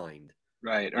inclined.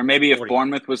 Right. Or maybe if 40.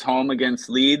 Bournemouth was home against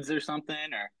Leeds or something.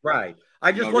 Or Right.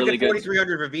 I just look really at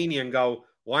 4,300 for Vini and go,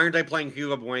 why aren't I playing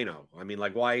Hugo Bueno? I mean,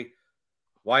 like, why?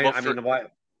 Why?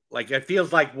 Like, it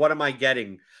feels like, what am I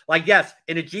getting? Like, yes,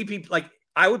 in a GPP, like,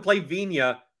 I would play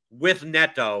Vina with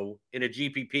Neto in a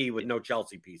GPP with no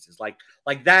Chelsea pieces. Like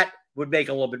that would make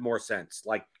a little bit more sense.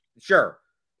 Like, sure.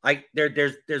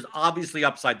 There's obviously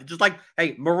upside. Just like,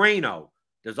 hey, Moreno,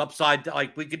 there's upside.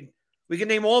 Like, we can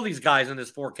name all these guys in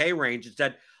this 4K range. It's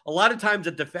that a lot of times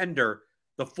a defender,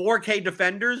 the 4K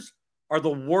defenders are the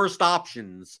worst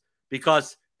options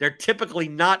because they're typically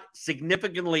not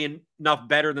significantly enough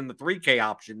better than the 3K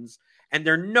options, and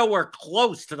they're nowhere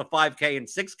close to the 5K and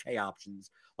 6K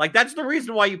options. Like, that's the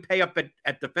reason why you pay up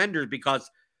at defenders, because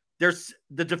there's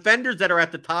the defenders that are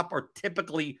at the top are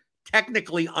technically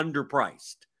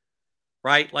underpriced,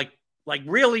 right? Like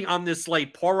really on this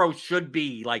slate, Porro should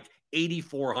be like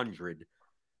 8,400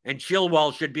 and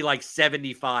Chilwell should be like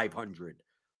 7,500.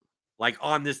 Like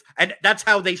on this, and that's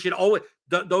how they should always,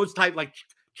 those type, like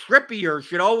Trippier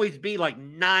should always be like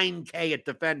 9K at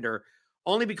defender,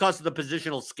 only because of the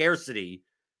positional scarcity.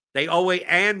 They always,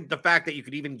 and the fact that you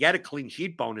could even get a clean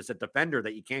sheet bonus at defender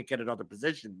that you can't get at other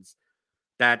positions.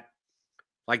 That,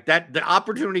 like that, the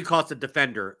opportunity cost of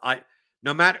defender.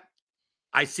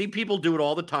 I see people do it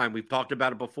all the time. We've talked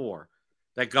about it before.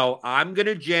 That go, I'm going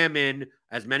to jam in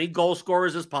as many goal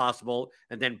scorers as possible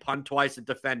and then punt twice at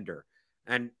defender.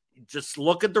 And just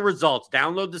look at the results.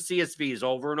 Download the CSVs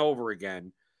over and over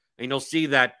again. And you'll see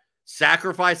that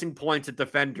sacrificing points at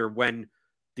defender when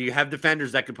you have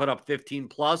defenders that can put up 15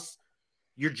 plus,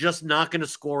 you're just not going to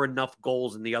score enough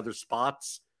goals in the other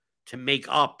spots to make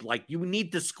up. Like, you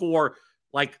need to score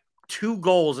like 2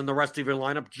 goals in the rest of your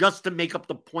lineup just to make up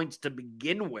the points to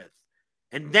begin with.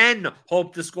 And then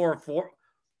hope to score 4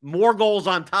 more goals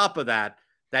on top of that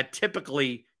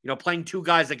typically, playing 2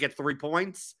 guys that get 3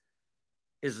 points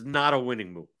is not a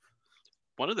winning move.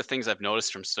 One of the things I've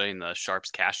noticed from studying the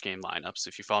Sharps cash game lineups,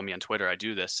 if you follow me on Twitter, I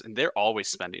do this, and they're always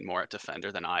spending more at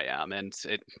defender than I am. And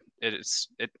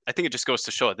I think it just goes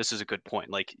to show that this is a good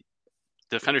point. Like,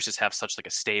 defenders just have such like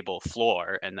a stable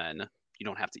floor, and then you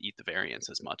don't have to eat the variance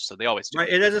as much. So they always do. Right.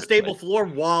 It has a stable floor,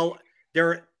 while there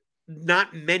are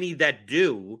not many that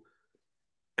do.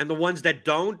 And the ones that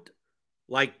don't,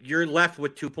 like, you're left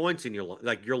with 2 points in your,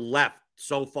 like, you're left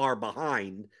so far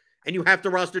behind, and you have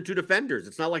to roster 2 defenders.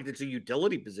 It's not like it's a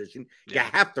utility position. Yeah.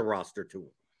 You have to roster 2.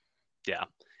 Yeah.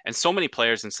 And so many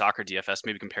players in soccer DFS,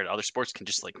 maybe compared to other sports, can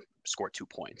just like score 2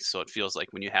 points. So it feels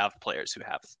like when you have players who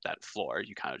have that floor,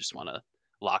 you kind of just want to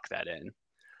lock that in.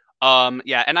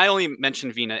 Yeah, and I only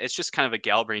mentioned Vina. It's just kind of a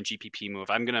Galbrain GPP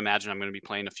move. I'm going to imagine I'm going to be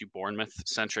playing a few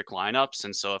Bournemouth-centric lineups,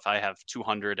 and so if I have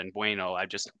 200 and Bueno, I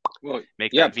just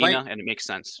make that Vina, and it makes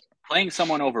sense. Playing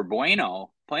someone over Bueno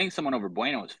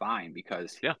is fine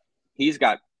because he's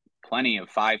got plenty of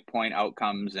 5-point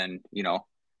outcomes, and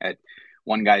at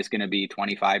one guy's going to be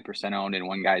 25% owned and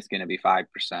one guy's going to be 5%.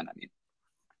 I mean,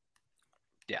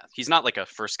 yeah, he's not like a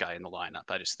first guy in the lineup.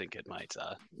 I just think it might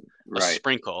a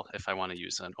sprinkle, if I want to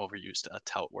use an overused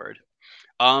tout word.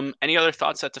 Any other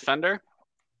thoughts at defender?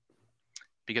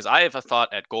 Because I have a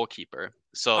thought at goalkeeper.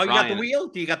 So you got the wheel?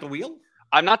 Do you got the wheel?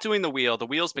 I'm not doing the wheel. The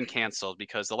wheel's been canceled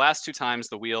because the last 2 times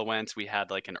the wheel went, we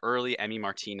had like an early Emi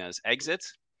Martinez exit,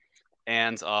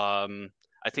 and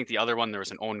I think the other one there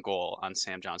was an own goal on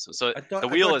Sam Johnson. So I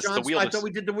thought we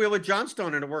did the wheel with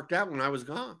Johnstone and it worked out when I was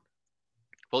gone.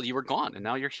 Well, you were gone, and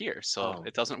now you're here, so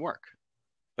it doesn't work.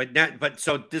 But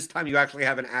so this time you actually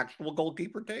have an actual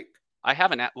goalkeeper take? I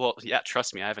have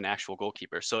trust me, I have an actual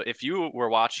goalkeeper. So if you were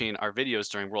watching our videos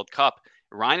during World Cup,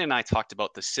 Ryan and I talked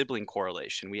about the sibling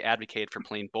correlation. We advocated for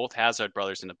playing both Hazard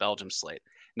brothers in a Belgium slate.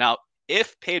 Now,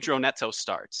 if Pedro Neto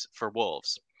starts for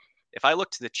Wolves, if I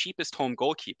look to the cheapest home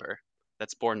goalkeeper,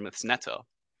 that's Bournemouth's Neto.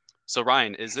 So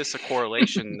Ryan, is this a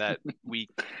correlation that we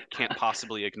can't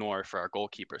possibly ignore for our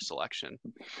goalkeeper selection?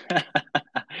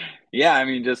 Yeah, I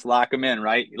mean, just lock them in,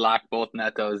 right? You lock both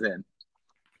Netos in.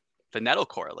 The Neto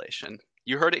correlation.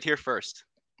 You heard it here first.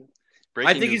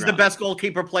 I think he's the best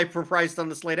goalkeeper play per price on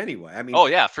the slate anyway. I mean, oh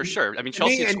yeah, for sure. I mean,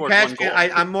 Chelsea scored one goal.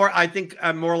 I think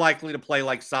I'm more likely to play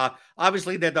like Sa.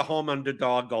 Obviously, they're the home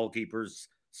underdog goalkeepers,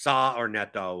 Sa or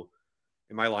Neto,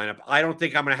 in my lineup. I don't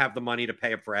think I'm going to have the money to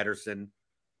pay up for Ederson,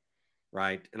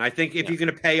 right? And I think if you're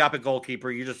going to pay up a goalkeeper,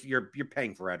 you're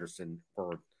paying for Ederson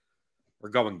or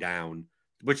going down,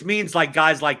 which means like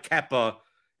guys like Kepa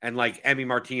and like Emi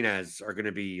Martinez are going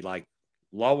to be like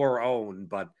lower owned,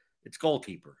 but it's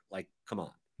goalkeeper. Like, come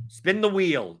on, spin the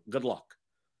wheel. Good luck.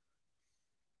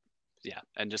 Yeah,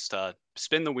 and just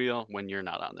spin the wheel when you're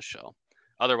not on the show.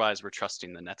 Otherwise, we're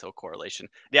trusting the Neto correlation.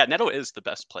 Yeah, Neto is the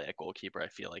best play at goalkeeper, I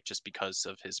feel like, just because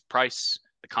of his price,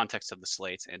 the context of the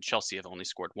slate, and Chelsea have only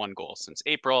scored one goal since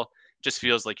April. Just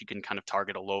feels like you can kind of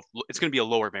target it's going to be a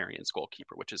lower variance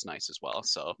goalkeeper, which is nice as well.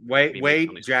 So wait,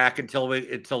 Jack, until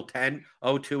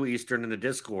 10:02 Eastern in the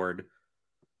Discord,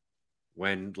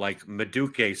 when like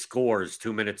Madueke scores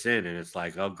 2 minutes in, and it's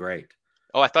like, oh great.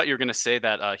 Oh, I thought you were going to say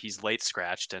that he's late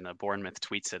scratched and Bournemouth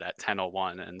tweets it at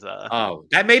 10:01. And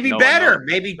that may be better.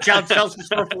 Maybe Chelsea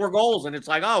score 4 goals, and it's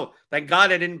like, oh, thank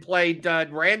God I didn't play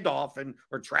Randolph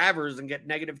or Travers and get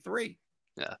 -3.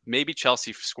 Yeah, maybe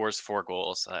Chelsea scores 4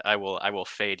 goals. I will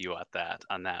fade you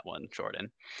on that one,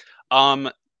 Jordan.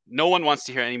 No one wants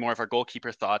to hear any more of our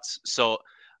goalkeeper thoughts, so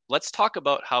let's talk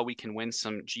about how we can win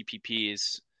some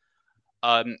GPPs.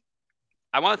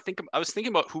 I was thinking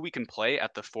about who we can play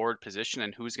at the forward position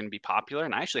and who's going to be popular.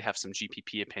 And I actually have some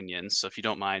GPP opinions. So if you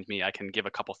don't mind me, I can give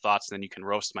a couple thoughts and then you can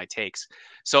roast my takes.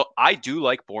 So I do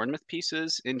like Bournemouth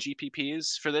pieces in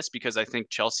GPPs for this because I think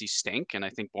Chelsea stink and I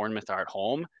think Bournemouth are at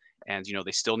home and,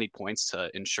 they still need points to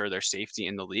ensure their safety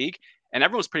in the league. And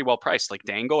everyone's pretty well priced. Like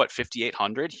Dango at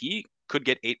 5,800, he could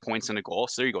get 8 points in a goal.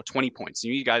 So there you go, 20 points.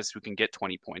 You need guys who can get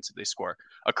 20 points if they score.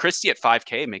 A Christie at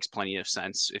 5K makes plenty of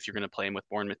sense if you're going to play him with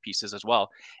Bournemouth pieces as well.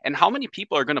 And how many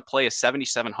people are going to play a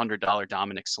 $7,700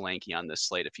 Dominic Solanke on this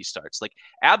slate if he starts? Like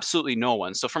absolutely no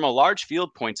one. So from a large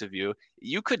field point of view,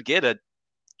 you could get a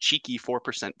cheeky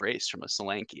 4% brace from a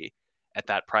Solanke at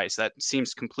that price. That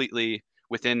seems completely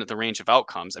within the range of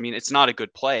outcomes. I mean, it's not a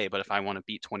good play, but if I want to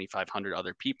beat 2,500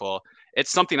 other people,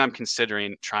 it's something I'm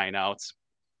considering trying out.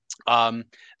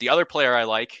 The other player I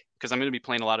like, because I'm going to be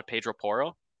playing a lot of Pedro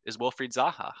Porro, is Wilfried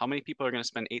Zaha. How many people are going to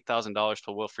spend $8,000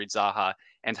 for Wilfried Zaha?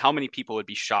 And how many people would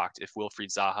be shocked if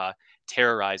Wilfried Zaha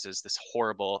terrorizes this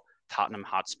horrible Tottenham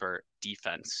Hotspur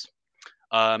defense?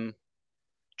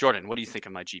 Jordan, what do you think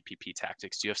of my GPP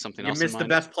tactics? Do you have something else in mind? You missed the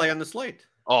best play on the slate.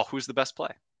 Oh, who's the best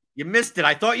play? You missed it.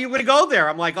 I thought you were going to go there.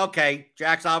 I'm like, okay,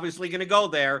 Jack's obviously going to go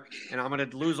there, and I'm going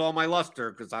to lose all my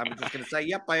luster because I'm just going to say,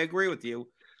 yep, I agree with you.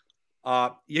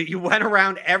 You went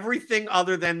around everything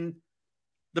other than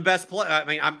the best play. I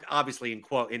mean, I'm obviously in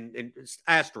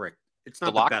asterisk. It's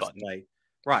not the best button. Play.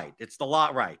 Right. It's the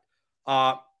lot. Right.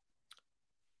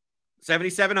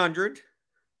 7,700.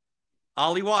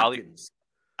 Ollie Watkins.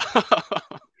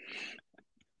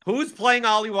 Who's playing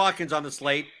Ollie Watkins on the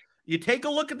slate? You take a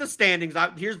look at the standings.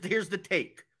 Here's the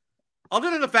take. Other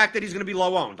than the fact that he's going to be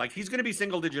low owned, like he's going to be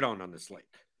single digit owned on this slate.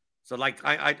 So like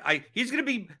he's going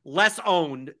to be less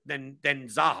owned than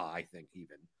Zaha, I think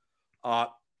even.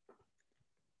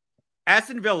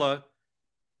 Aston Villa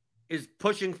is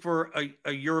pushing for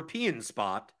a European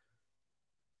spot.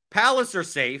 Palace are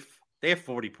safe. They have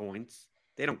 40 points.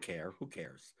 They don't care. Who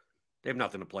cares? They have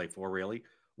nothing to play for, really.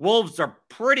 Wolves are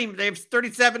they have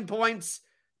 37 points,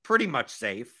 pretty much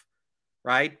safe,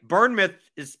 right? Bournemouth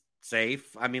is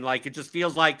safe. I mean, like, it just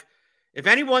feels like if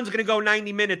anyone's going to go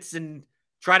 90 minutes and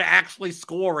try to actually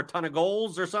score a ton of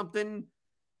goals or something,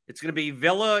 it's going to be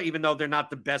Villa, even though they're not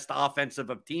the best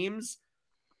offensive of teams.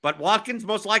 But Watkins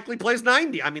most likely plays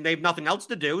 90. I mean, they have nothing else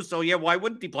to do. So, yeah, why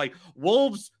wouldn't he play?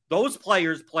 Wolves, those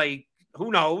players play,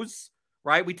 who knows,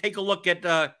 right? We take a look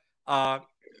at,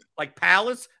 like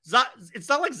Palace. It's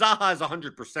not like Zaha is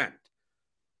 100%.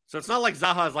 So it's not like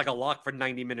Zaha is like a lock for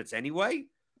 90 minutes anyway.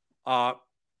 I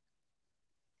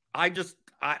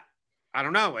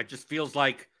don't know. It just feels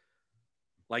like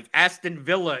Aston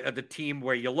Villa are the team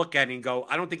where you look at it and go,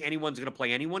 I don't think anyone's going to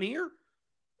play anyone here.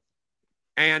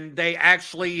 And they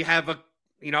actually have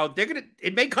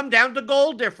it may come down to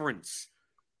goal difference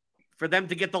for them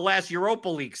to get the last Europa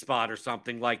League spot or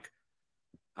something. Like,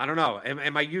 I don't know.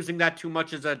 Am I using that too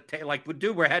much as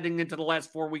we're heading into the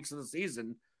last 4 weeks of the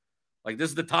season. Like, this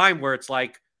is the time where it's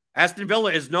like, Aston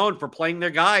Villa is known for playing their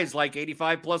guys like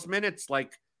 85 plus minutes.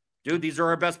 Like, dude, these are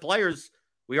our best players.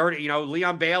 We already,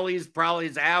 Leon Bailey's probably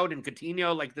is out and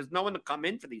Coutinho. Like, there's no one to come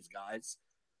in for these guys.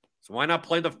 So why not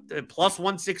play the plus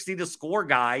 160 to score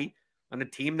guy on a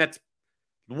team that's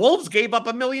Wolves gave up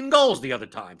 1 million goals the other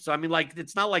time. So I mean, like,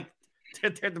 it's not like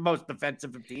they're the most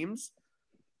defensive of teams.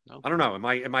 No. I don't know.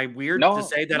 Am I weird to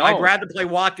say that? I'd rather play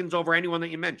Watkins over anyone that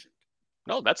you mentioned?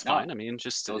 No, that's fine. I mean,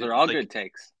 just those are all good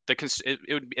takes.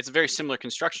 It's a very similar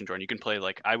construction, Jordan. You can play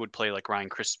I would play like Ryan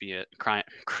Christie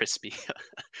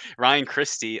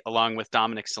along with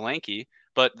Dominic Solanke,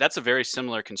 but that's a very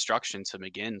similar construction to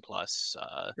McGinn plus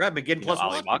McGinn plus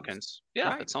Ollie Watkins. Yeah,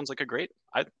 right. That sounds like a great.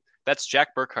 That's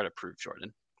Jack Burkhardt approved,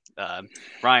 Jordan.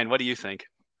 Ryan, what do you think?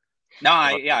 No,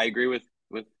 I agree with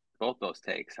both those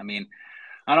takes. I mean,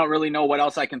 I don't really know what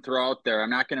else I can throw out there.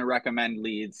 I'm not going to recommend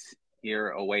Leeds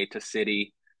here away to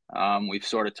City. We've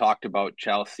sort of talked about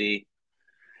Chelsea.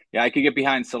 Yeah, I could get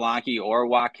behind Solanke or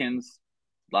Watkins.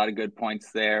 A lot of good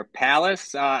points there.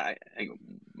 Palace, I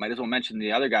might as well mention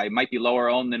the other guy. He might be lower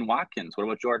owned than Watkins. What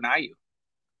about Jordan Ayew?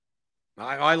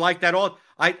 I like that all.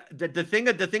 The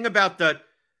thing about the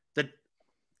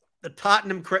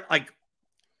Tottenham, like,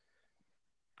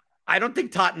 I don't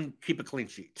think Tottenham keep a clean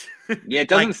sheet. Yeah, it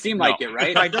doesn't seem like it,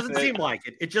 right? It doesn't seem like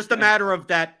it. It's just a matter of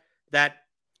that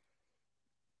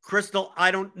Crystal.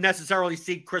 I don't necessarily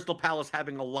see Crystal Palace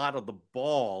having a lot of the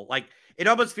ball. Like, it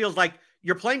almost feels like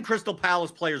you're playing Crystal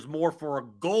Palace players more for a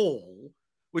goal,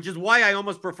 which is why I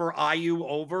almost prefer Ayew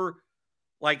over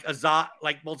like Zaha.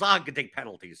 Like, Zaha can take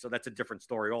penalties, so that's a different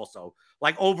story also.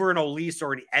 Like, over an Olise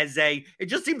or an Eze. It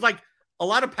just seems like a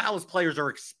lot of Palace players are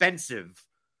expensive.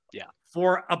 Yeah.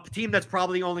 For a team that's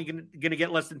probably only going to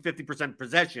get less than 50%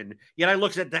 possession. Yet I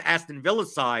look at the Aston Villa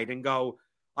side and go,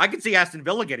 I could see Aston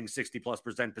Villa getting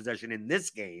 60+% possession in this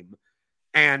game.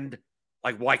 And,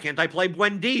 like, why can't I play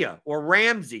Buendia or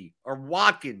Ramsey or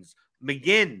Watkins,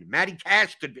 McGinn, Matty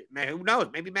Cash could be, man, who knows?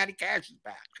 Maybe Matty Cash is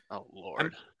back. Oh,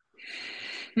 Lord.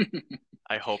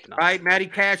 I hope not. Right? Matty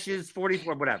Cash is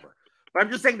 44, whatever. But I'm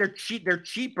just saying they're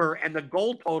cheaper and the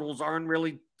goal totals aren't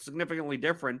really significantly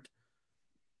different.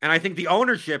 And I think the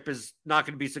ownership is not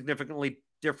going to be significantly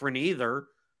different either.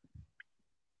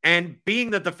 And being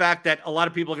that the fact that a lot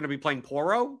of people are going to be playing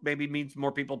Poro maybe means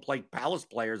more people play Palace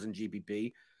players in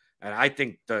GPP. And I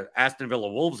think the Aston Villa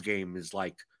Wolves game is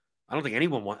like, I don't think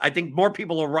anyone wants. I think more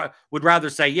people would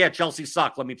rather say, yeah, Chelsea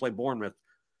suck. Let me play Bournemouth,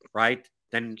 right?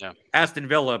 Than Aston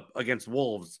Villa against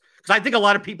Wolves. Because I think a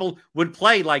lot of people would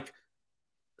play like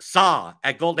Sa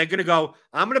at goal. They're going to go,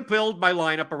 I'm going to build my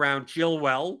lineup around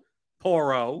Chilwell,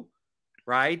 Poro,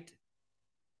 right?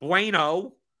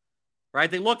 Bueno,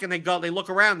 right? They look and they look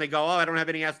around. They go, oh, I don't have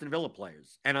any Aston Villa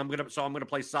players, and I'm gonna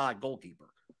play Sa at goalkeeper.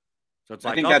 So it's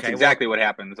like, I think that's exactly what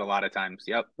happens a lot of times.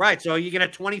 Yep. Right. So you get a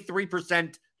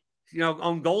 23%,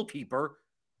 own goalkeeper.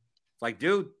 It's like,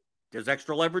 dude, there's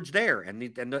extra leverage there, and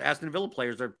the Aston Villa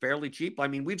players are fairly cheap. I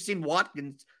mean, we've seen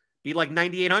Watkins be like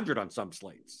 9,800 on some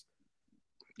slates.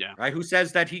 Yeah. Right. Who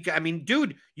says that he? I mean,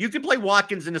 dude, you could play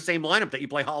Watkins in the same lineup that you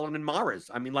play Haaland and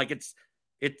Mahrez. I mean, like, it's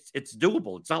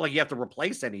doable. It's not like you have to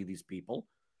replace any of these people.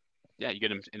 Yeah, you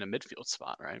get him in a midfield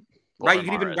spot, right? Right. You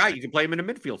can play him in a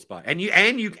midfield spot, and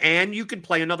you can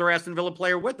play another Aston Villa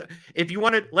player with it if you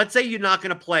want to. Let's say you're not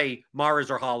going to play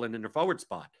Mahrez or Haaland in the forward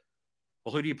spot.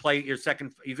 Well, who do you play your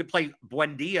second? You could play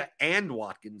Buendia and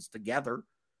Watkins together,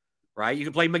 right? You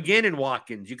could play McGinn and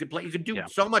Watkins. You could do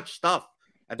so much stuff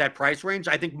at that price range.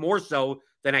 I think more so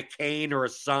than a Kane or a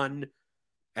Son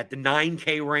at the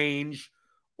 9K range,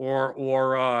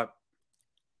 or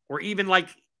even like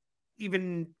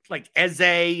Eze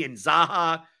and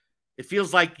Zaha. It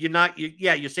feels like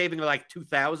you're saving like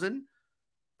 2,000,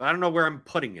 but I don't know where I'm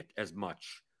putting it as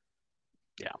much.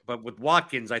 Yeah. But with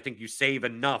Watkins, I think you save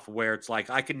enough where it's like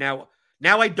I can now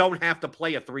I don't have to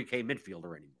play a 3K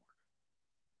midfielder anymore.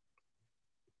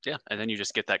 Yeah, and then you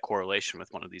just get that correlation with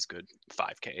one of these good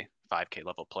 5K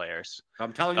level players.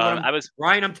 I'm telling you,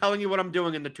 Ryan. I'm telling you what I'm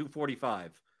doing in the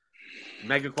 245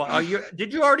 mega.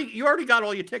 Did you already got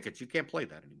all your tickets? You can't play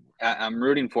that anymore. I'm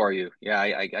rooting for you. Yeah,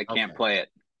 I can't play it.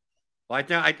 Well,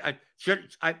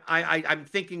 I'm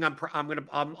thinking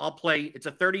I'll play. It's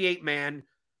a 38 man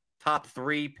top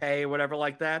 3 pay or whatever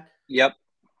like that. Yep.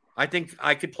 I think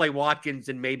I could play Watkins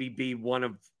and maybe be one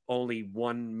of only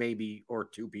one, maybe or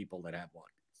two people that have Watkins.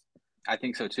 I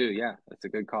think so too. Yeah, that's a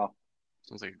good call.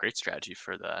 Sounds like a great strategy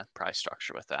for the price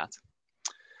structure with that.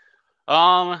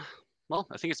 Well,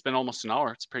 I think it's been almost an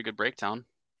hour. It's a pretty good breakdown.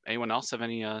 Anyone else have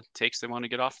any takes they want to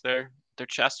get off their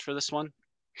chest for this one?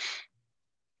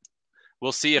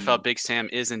 we'll see if Big Sam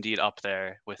is indeed up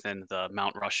there within the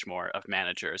Mount Rushmore of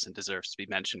managers and deserves to be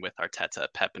mentioned with Arteta,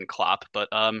 Pep, and Klopp. But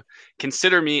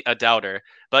consider me a doubter.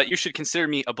 But you should consider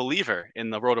me a believer in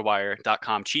the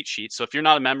rotowire.com cheat sheet. So if you're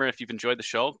not a member, if you've enjoyed the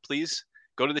show, please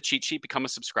go to the cheat sheet, become a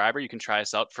subscriber. You can try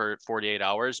us out for 48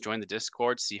 hours, join the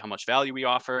Discord, see how much value we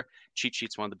offer. Cheat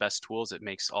sheet's one of the best tools. It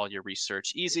makes all your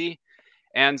research easy.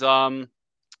 And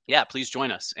please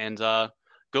join us. And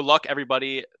good luck,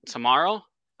 everybody, tomorrow.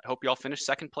 I hope you all finish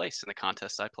second place in the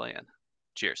contest I play in.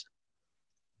 Cheers.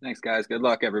 Thanks, guys. Good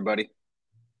luck, everybody.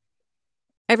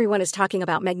 Everyone is talking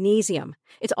about magnesium.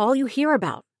 It's all you hear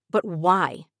about. But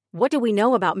why? What do we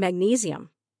know about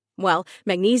magnesium? Well,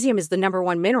 magnesium is the number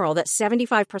one mineral that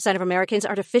 75% of Americans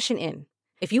are deficient in.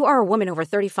 If you are a woman over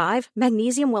 35,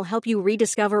 magnesium will help you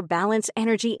rediscover balance,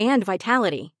 energy, and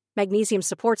vitality. Magnesium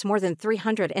supports more than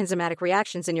 300 enzymatic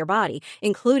reactions in your body,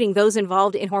 including those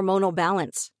involved in hormonal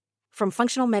balance. From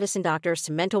functional medicine doctors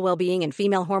to mental well-being and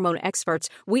female hormone experts,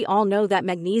 we all know that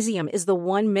magnesium is the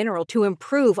one mineral to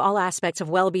improve all aspects of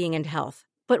well-being and health.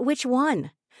 But which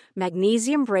one?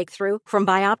 Magnesium Breakthrough from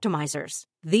Bioptimizers,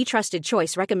 the trusted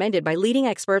choice recommended by leading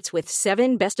experts with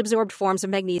 7 best-absorbed forms of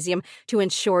magnesium to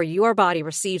ensure your body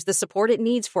receives the support it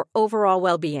needs for overall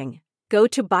well-being. Go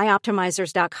to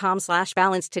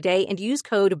bioptimizers.com/balance today and use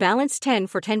code BALANCE10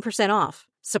 for 10% off.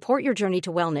 Support your journey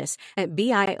to wellness at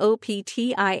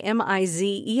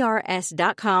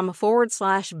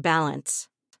bioptimizers.com/balance.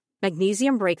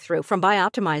 Magnesium Breakthrough from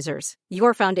Bioptimizers,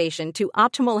 your foundation to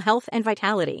optimal health and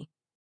vitality.